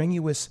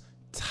strenuous,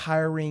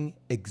 tiring,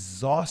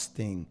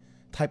 exhausting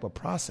type of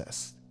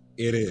process.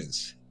 It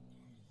is.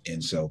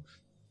 And so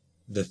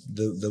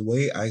the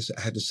way I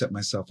had to set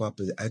myself up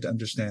is I had to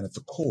understand at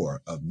the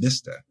core of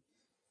Mr.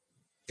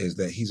 is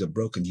that he's a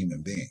broken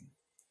human being.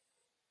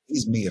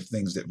 He's me if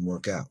things didn't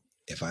work out,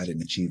 if I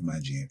didn't achieve my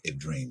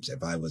dreams,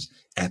 if I was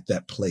at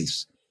that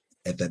place,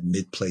 at that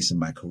mid place in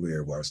my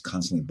career where I was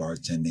constantly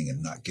bartending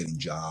and not getting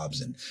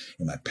jobs and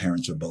my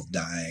parents were both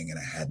dying and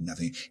I had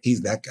nothing.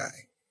 He's that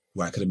guy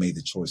where I could have made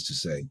the choice to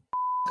say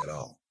it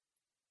all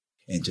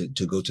and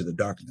to go to the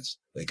darkness.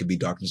 It could be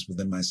darkness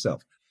within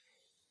myself.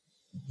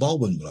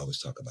 Baldwin would always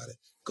talk about it.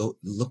 Go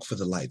look for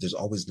the light. There's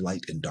always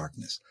light in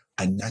darkness.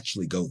 I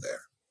naturally go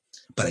there,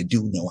 but I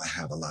do know I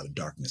have a lot of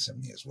darkness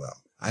in me as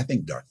well. I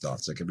think dark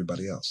thoughts like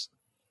everybody else.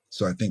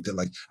 So I think that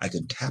like I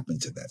can tap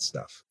into that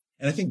stuff.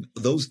 And I think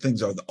those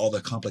things are all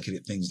the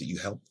complicated things that you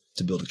help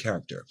to build a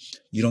character.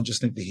 You don't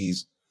just think that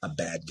he's a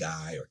bad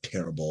guy or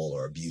terrible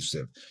or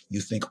abusive.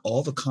 You think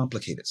all the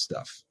complicated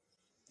stuff.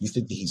 You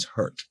think that he's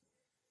hurt,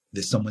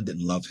 that someone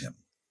didn't love him,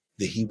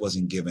 that he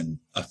wasn't given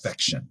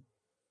affection,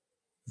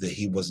 that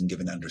he wasn't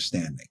given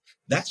understanding.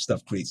 That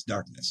stuff creates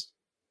darkness.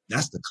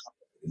 That's the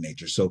complicated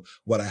nature. So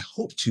what I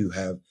hope to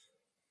have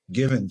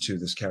given to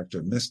this character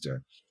of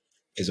Mr.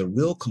 is a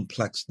real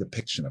complex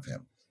depiction of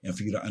him. And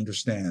for you to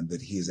understand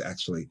that he is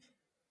actually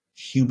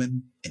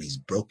human and he's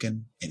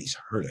broken and he's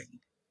hurting.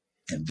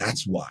 And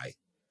that's why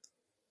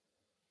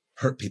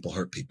hurt people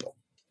hurt people.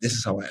 This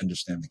is how I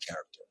understand the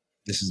character.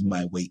 This is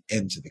my way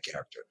into the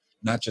character.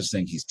 Not just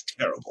saying he's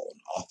terrible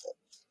and awful,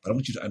 but I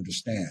want you to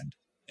understand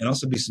and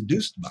also be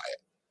seduced by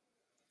it.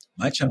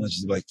 My challenge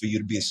is like for you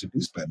to be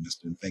seduced by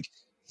Mr. and think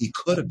he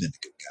could have been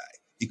a good guy.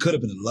 He could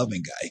have been a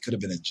loving guy. He could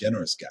have been a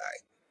generous guy.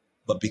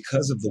 But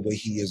because of the way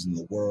he is in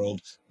the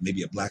world,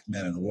 maybe a black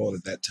man in the world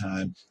at that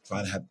time,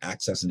 trying to have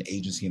access and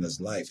agency in his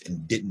life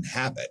and didn't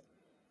have it,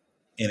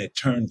 and it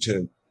turned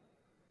to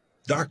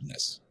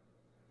darkness.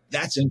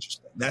 That's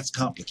interesting. That's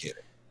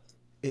complicated.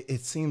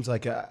 It seems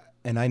like,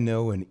 and I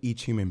know in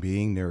each human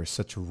being, there is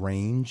such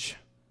range,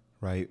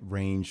 right?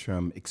 Range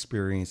from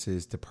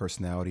experiences to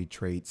personality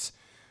traits.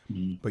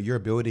 Mm-hmm. But your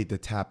ability to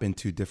tap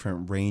into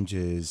different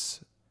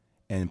ranges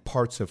and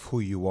parts of who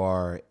you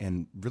are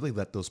and really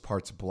let those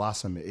parts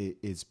blossom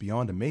is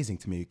beyond amazing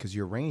to me, because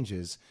your range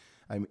is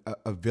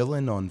a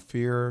villain on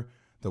Fear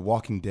the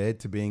Walking Dead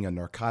to being a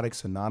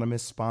Narcotics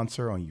Anonymous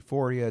sponsor on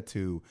Euphoria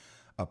to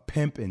a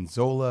pimp in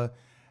Zola.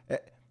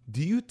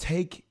 Do you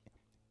take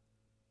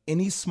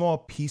any small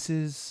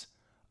pieces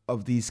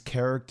of these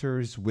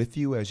characters with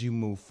you as you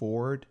move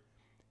forward?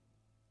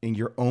 in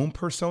your own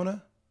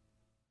persona?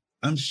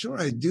 I'm sure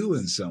I do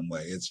in some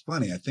way. It's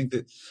funny. I think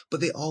that,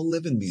 but they all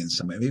live in me in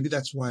some way. Maybe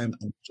that's why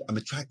I'm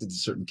attracted to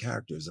certain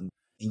characters. And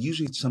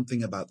usually it's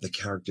something about the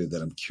character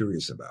that I'm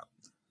curious about.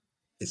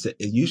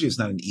 Usually it's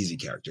not an easy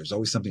character. There's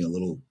always something a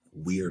little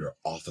weird or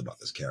off about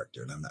this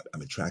character, and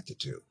I'm attracted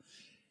to.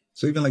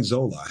 So even like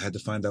Zola, I had to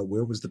find out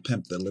where was the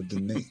pimp that lived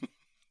in me.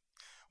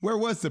 Where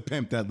was the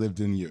pimp that lived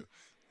in you?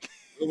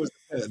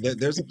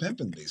 There's a pimp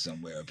in me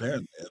somewhere,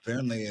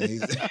 apparently, and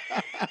he's.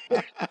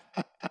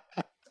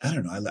 I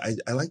don't know.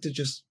 I like to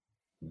just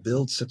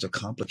build such a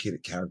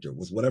complicated character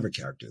with whatever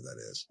character that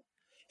is,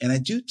 and I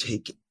do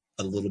take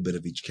a little bit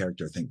of each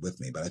character, I think,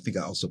 with me, but I think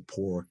I also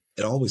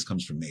it always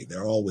comes from me.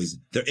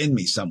 They're in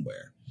me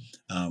somewhere.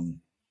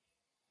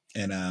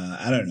 And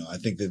I don't know. I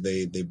think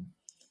that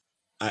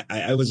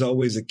I was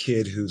always a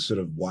kid who sort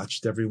of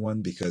watched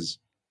everyone because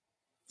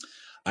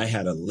I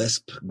had a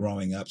lisp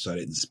growing up, so I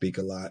didn't speak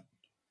a lot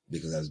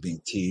because I was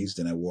being teased,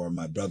 and I wore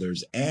my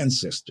brothers and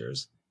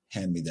sisters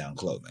hand-me-down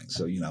clothing.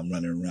 So, I'm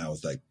running around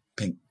with like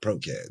pink pro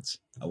kids.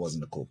 I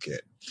wasn't a cool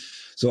kid.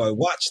 So I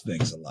watched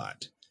things a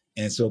lot.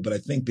 And so, but I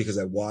think because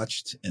I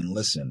watched and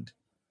listened,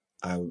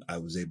 I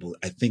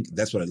think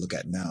that's what I look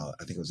at now.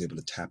 I think I was able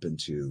to tap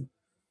into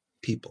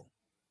people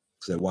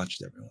because I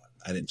watched everyone.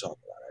 I didn't talk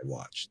a lot. I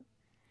watched.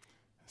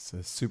 It's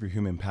a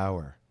superhuman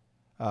power.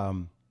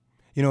 In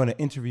an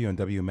interview on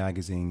W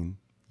Magazine,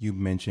 you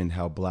mentioned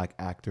how Black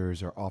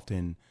actors are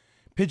often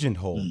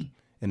pigeonholed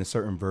in a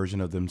certain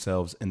version of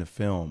themselves in a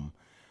film.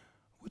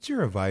 What's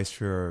your advice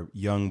for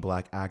young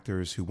Black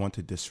actors who want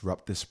to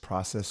disrupt this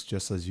process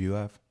just as you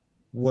have?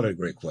 What a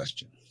great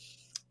question.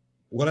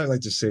 What I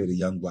like to say to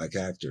young Black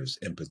actors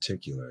in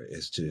particular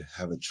is to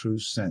have a true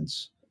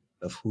sense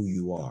of who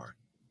you are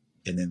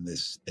and in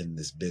this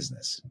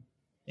business.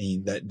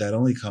 And that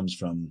only comes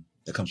from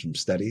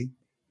study,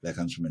 that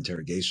comes from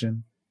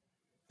interrogation,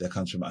 that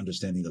comes from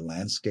understanding the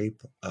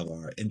landscape of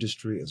our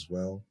industry as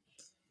well.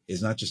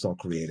 It's not just all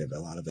creative. A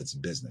lot of it's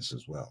business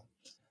as well.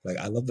 Like,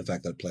 I love the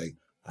fact that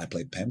I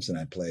play pimps and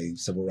I play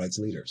civil rights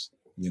leaders,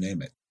 you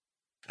name it.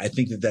 I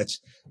think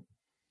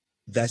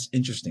that's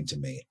interesting to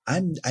me.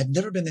 I've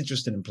never been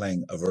interested in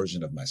playing a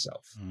version of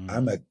myself.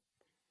 I'm a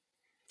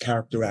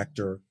character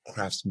actor,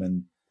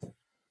 craftsman.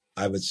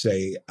 I would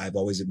say I've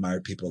always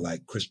admired people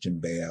like Christian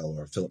Bale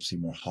or Philip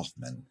Seymour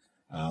Hoffman.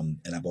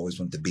 And I've always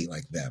wanted to be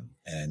like them.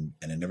 And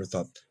I never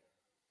thought,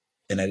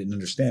 and I didn't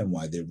understand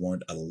why there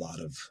weren't a lot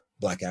of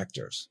Black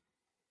actors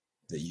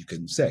that you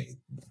can say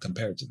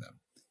compared to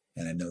them.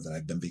 And I know that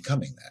I've been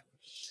becoming that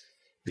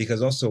because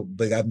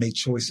but I've made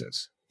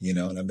choices,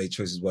 and I've made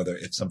choices whether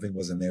if something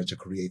wasn't there to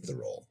create the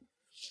role.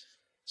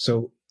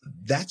 So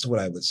that's what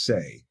I would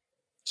say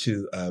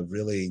to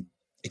really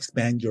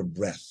expand your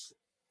breadth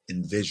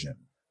and vision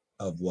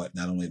of what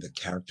not only the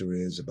character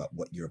is, about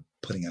what you're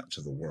putting out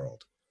to the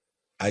world.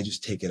 I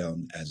just take it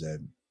on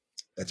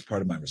that's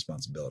part of my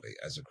responsibility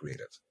as a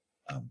creative.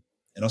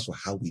 And also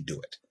how we do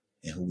it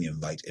and who we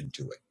invite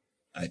into it.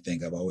 I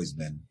think I've always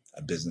been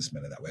a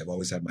businessman in that way. I've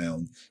always had my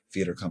own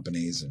theater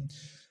companies and,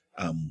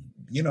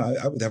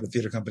 I would have a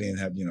theater company and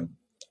have,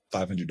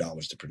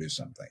 $500 to produce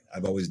something.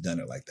 I've always done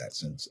it like that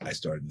since I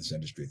started in this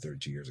industry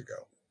 32 years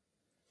ago.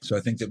 So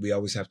I think that we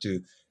always have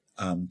to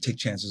take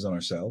chances on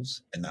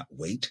ourselves and not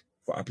wait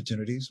for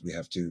opportunities. We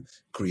have to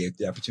create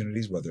the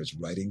opportunities, whether it's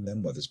writing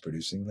them, whether it's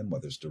producing them,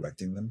 whether it's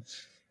directing them.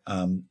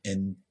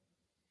 And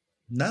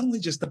not only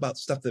just about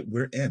stuff that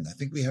we're in. I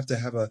think we have to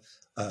have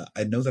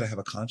I know that I have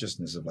a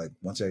consciousness of, like,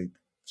 once I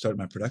started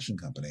my production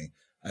company,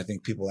 I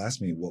think people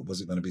ask me, what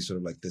was it going to be, sort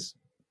of like this,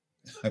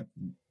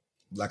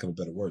 lack of a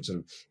better word, sort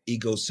of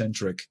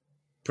egocentric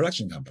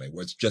production company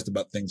where it's just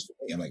about things for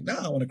me. I'm like, no,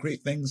 I want to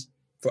create things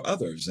for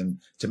others and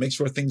to make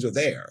sure things are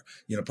there.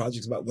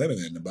 Projects about women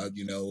and about,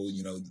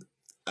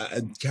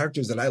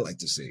 characters that I like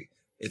to see.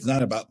 It's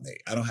not about me.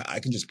 I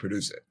can just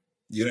produce it.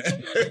 You know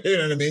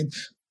what I mean?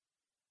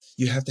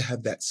 You have to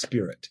have that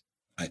spirit,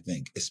 I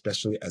think,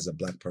 especially as a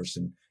Black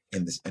person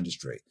in this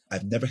industry.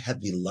 I've never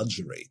had the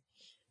luxury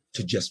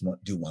to just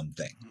do one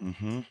thing.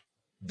 Mm-hmm.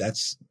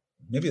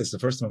 Maybe that's the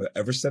first time I've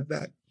ever said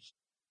that.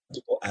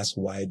 People ask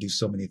why I do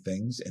so many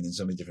things and in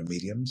so many different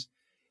mediums.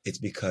 It's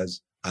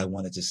because I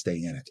wanted to stay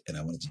in it and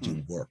I wanted to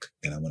do work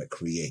and I want to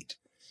create.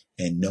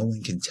 And no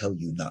one can tell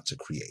you not to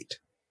create.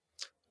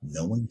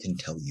 No one can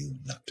tell you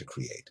not to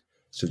create.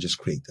 So just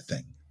create the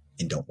thing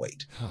and don't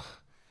wait.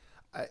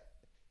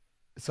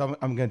 So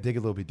I'm going to dig a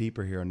little bit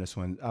deeper here on this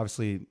one.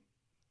 Obviously,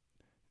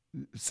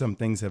 some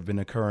things have been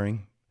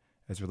occurring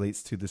as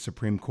relates to the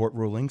Supreme Court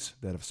rulings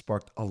that have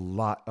sparked a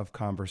lot of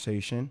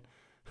conversation,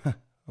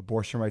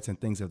 abortion rights and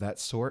things of that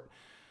sort.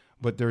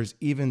 But there's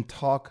even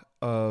talk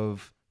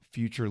of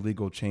future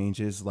legal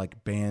changes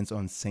like bans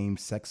on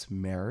same-sex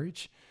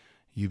marriage.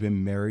 You've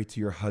been married to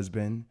your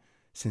husband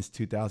since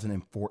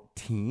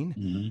 2014.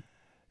 Mm-hmm.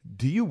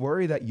 Do you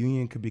worry that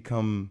union could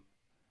become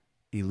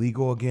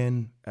illegal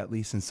again, at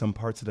least in some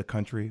parts of the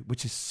country,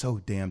 which is so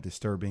damn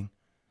disturbing?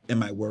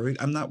 Am I worried?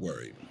 I'm not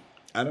worried.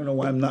 I don't know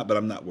why I'm not, but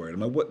I'm not worried.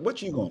 I'm like,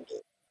 what you gonna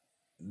do?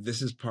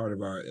 this is part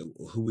of our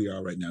who we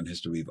are right now in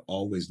history. We've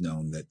always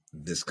known that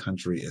this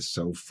country is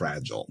so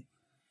fragile,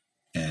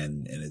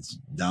 and it's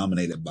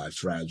dominated by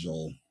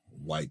fragile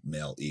white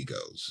male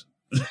egos.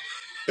 You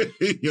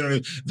know what I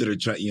mean? That are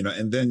trying,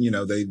 and then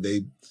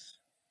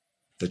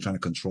they're trying to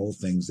control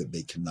things that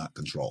they cannot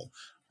control.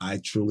 I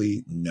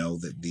truly know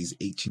that these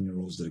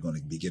 18-year-olds that are going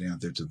to be getting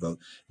out there to vote,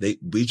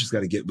 we just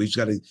got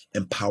to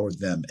empower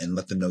them and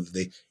let them know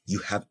that you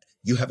have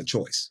a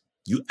choice.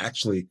 Your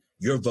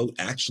vote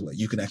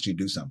you can actually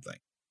do something.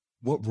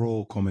 What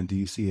role, Colman, do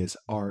you see as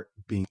art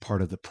being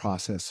part of the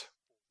process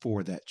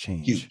for that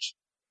change?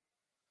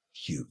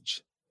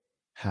 Huge.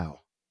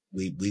 How?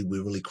 We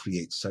really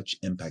create such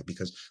impact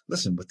because,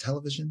 listen, with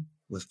television,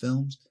 with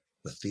films,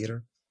 with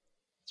theater,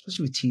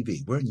 especially with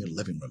TV, we're in your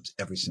living rooms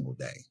every single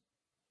day.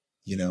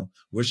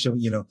 We're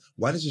showing,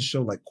 why does a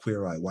show like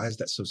Queer Eye, why is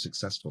that so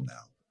successful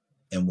now?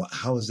 And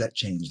how has that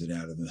changed the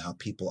narrative and how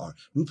people are?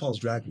 RuPaul's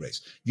Drag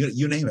Race,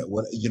 you name it.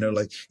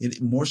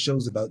 More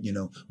shows about,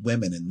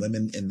 women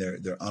and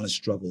their honest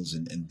struggles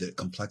and their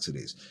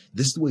complexities.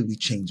 This is the way we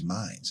change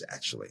minds,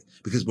 actually,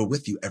 because we're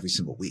with you every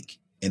single week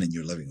and in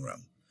your living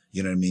room.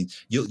 You know what I mean?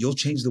 You'll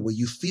change the way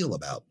you feel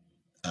about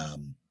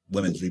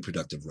women's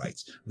reproductive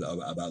rights,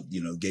 about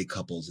gay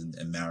couples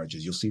and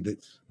marriages. You'll see that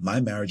my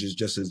marriage is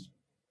just as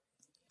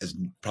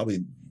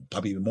probably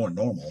even more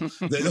normal. You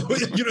know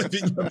what I mean?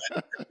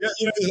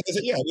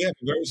 Yeah, we have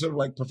very sort of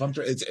like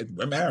perfunctory.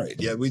 We're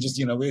married. Yeah, we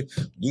just we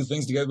do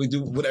things together. We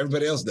do what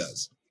everybody else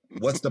does.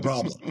 What's the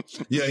problem?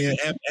 Yeah,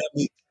 and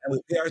we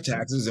pay our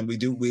taxes and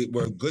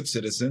we're good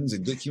citizens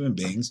and good human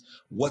beings.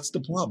 What's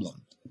the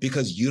problem?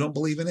 Because you don't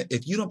believe in it.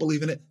 If you don't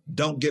believe in it,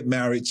 don't get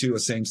married to a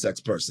same-sex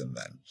person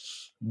then.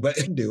 But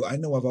I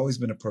know I've always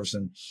been a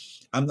person.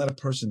 I'm not a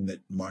person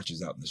that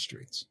marches out in the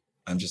streets.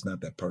 I'm just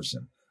not that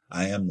person.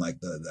 I am like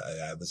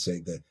I would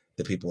say the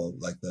people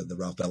like the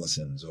Ralph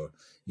Ellisons, or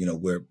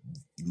where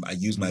I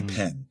use my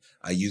pen,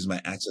 I use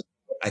my access.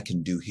 I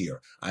can do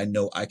here. I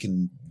know I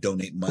can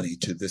donate money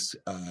to this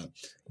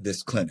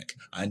clinic.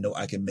 I know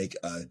I can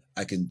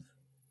I can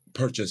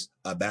purchase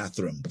a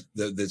bathroom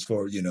that's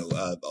for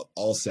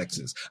all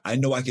sexes. I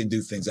know I can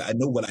do things. I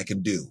know what I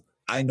can do.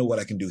 I know what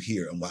I can do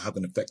here and how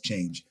can affect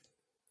change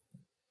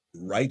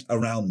right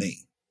around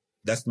me.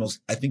 I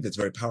think that's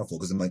very powerful,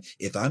 because I'm like,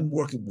 if I'm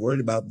worried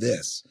about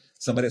this,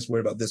 somebody that's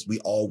worried about this, we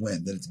all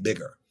win, then it's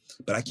bigger.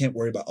 But I can't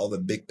worry about all the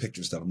big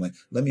picture stuff. I'm like,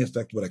 let me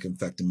affect what I can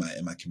affect in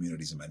my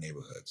communities, in my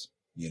neighborhoods,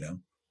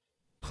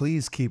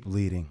 Please keep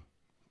leading.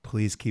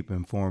 Please keep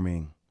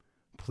informing.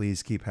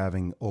 Please keep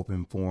having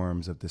open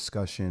forums of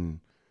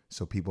discussion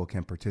so people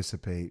can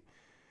participate,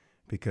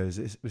 because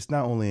it's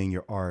not only in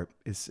your art,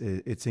 it's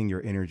in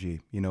your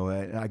energy.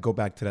 I go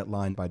back to that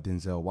line by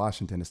Denzel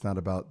Washington. It's not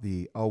about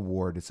the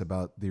award, it's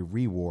about the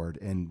reward.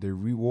 And the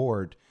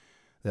reward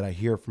that I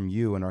hear from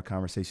you in our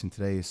conversation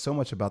today is so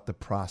much about the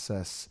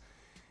process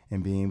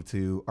and being able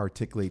to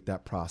articulate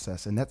that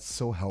process. And that's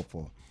so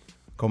helpful.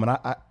 Colman,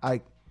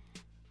 I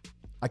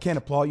can't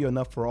applaud you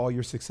enough for all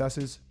your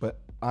successes, but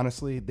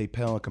honestly, they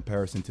pale in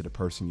comparison to the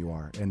person you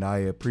are. And I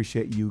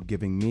appreciate you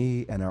giving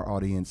me and our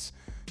audience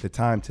the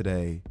time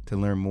today to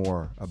learn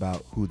more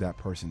about who that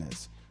person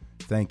is.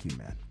 Thank you,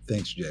 man.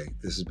 Thanks, Jay.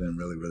 This has been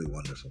really, really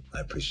wonderful.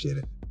 I appreciate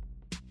it.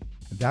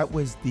 That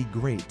was the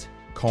great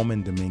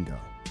Colman Domingo.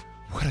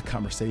 What a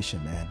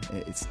conversation, man.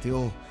 It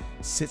still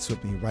sits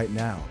with me right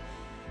now,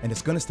 and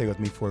it's going to stay with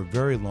me for a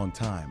very long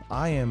time.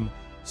 I am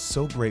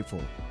so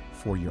grateful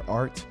for your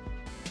art,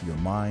 your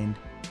mind,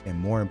 and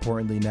more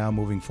importantly now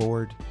moving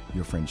forward,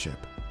 your friendship.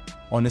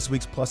 On this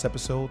week's Plus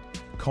episode,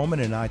 Colman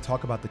and I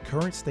talk about the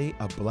current state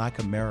of Black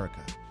America.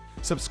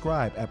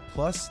 Subscribe at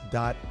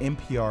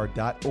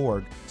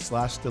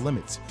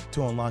plus.npr.org/thelimits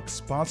to unlock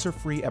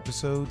sponsor-free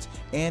episodes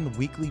and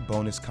weekly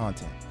bonus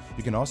content.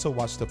 You can also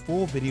watch the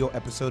full video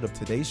episode of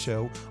today's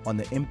show on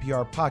the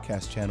NPR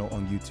podcast channel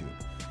on YouTube.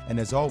 And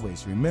as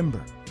always, remember,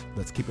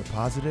 let's keep it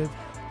positive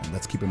and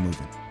let's keep it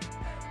moving.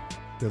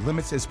 The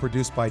Limits is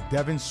produced by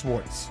Devin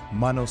Schwartz,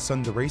 Mano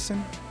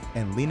Sundaresan,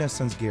 and Lena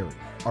Sansgiri.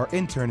 Our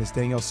intern is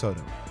Danielle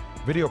Soto.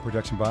 Video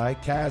production by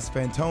Kaz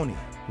Fantoni,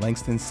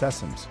 Langston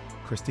Sessoms,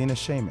 Christina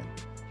Shaman,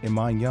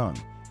 Iman Young,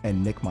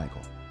 and Nick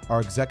Michael. Our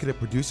executive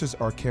producers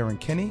are Karen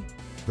Kinney,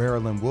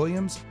 Verilyn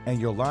Williams, and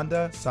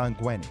Yolanda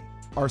Sangueni.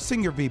 Our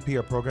senior VP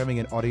of Programming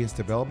and Audience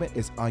Development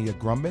is Anya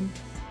Grumman.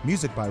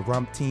 Music by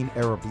Ramteen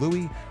Arab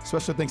Louie.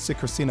 Special thanks to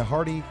Christina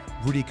Hardy,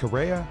 Rudy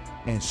Correa,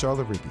 and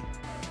Charlotte Rippey.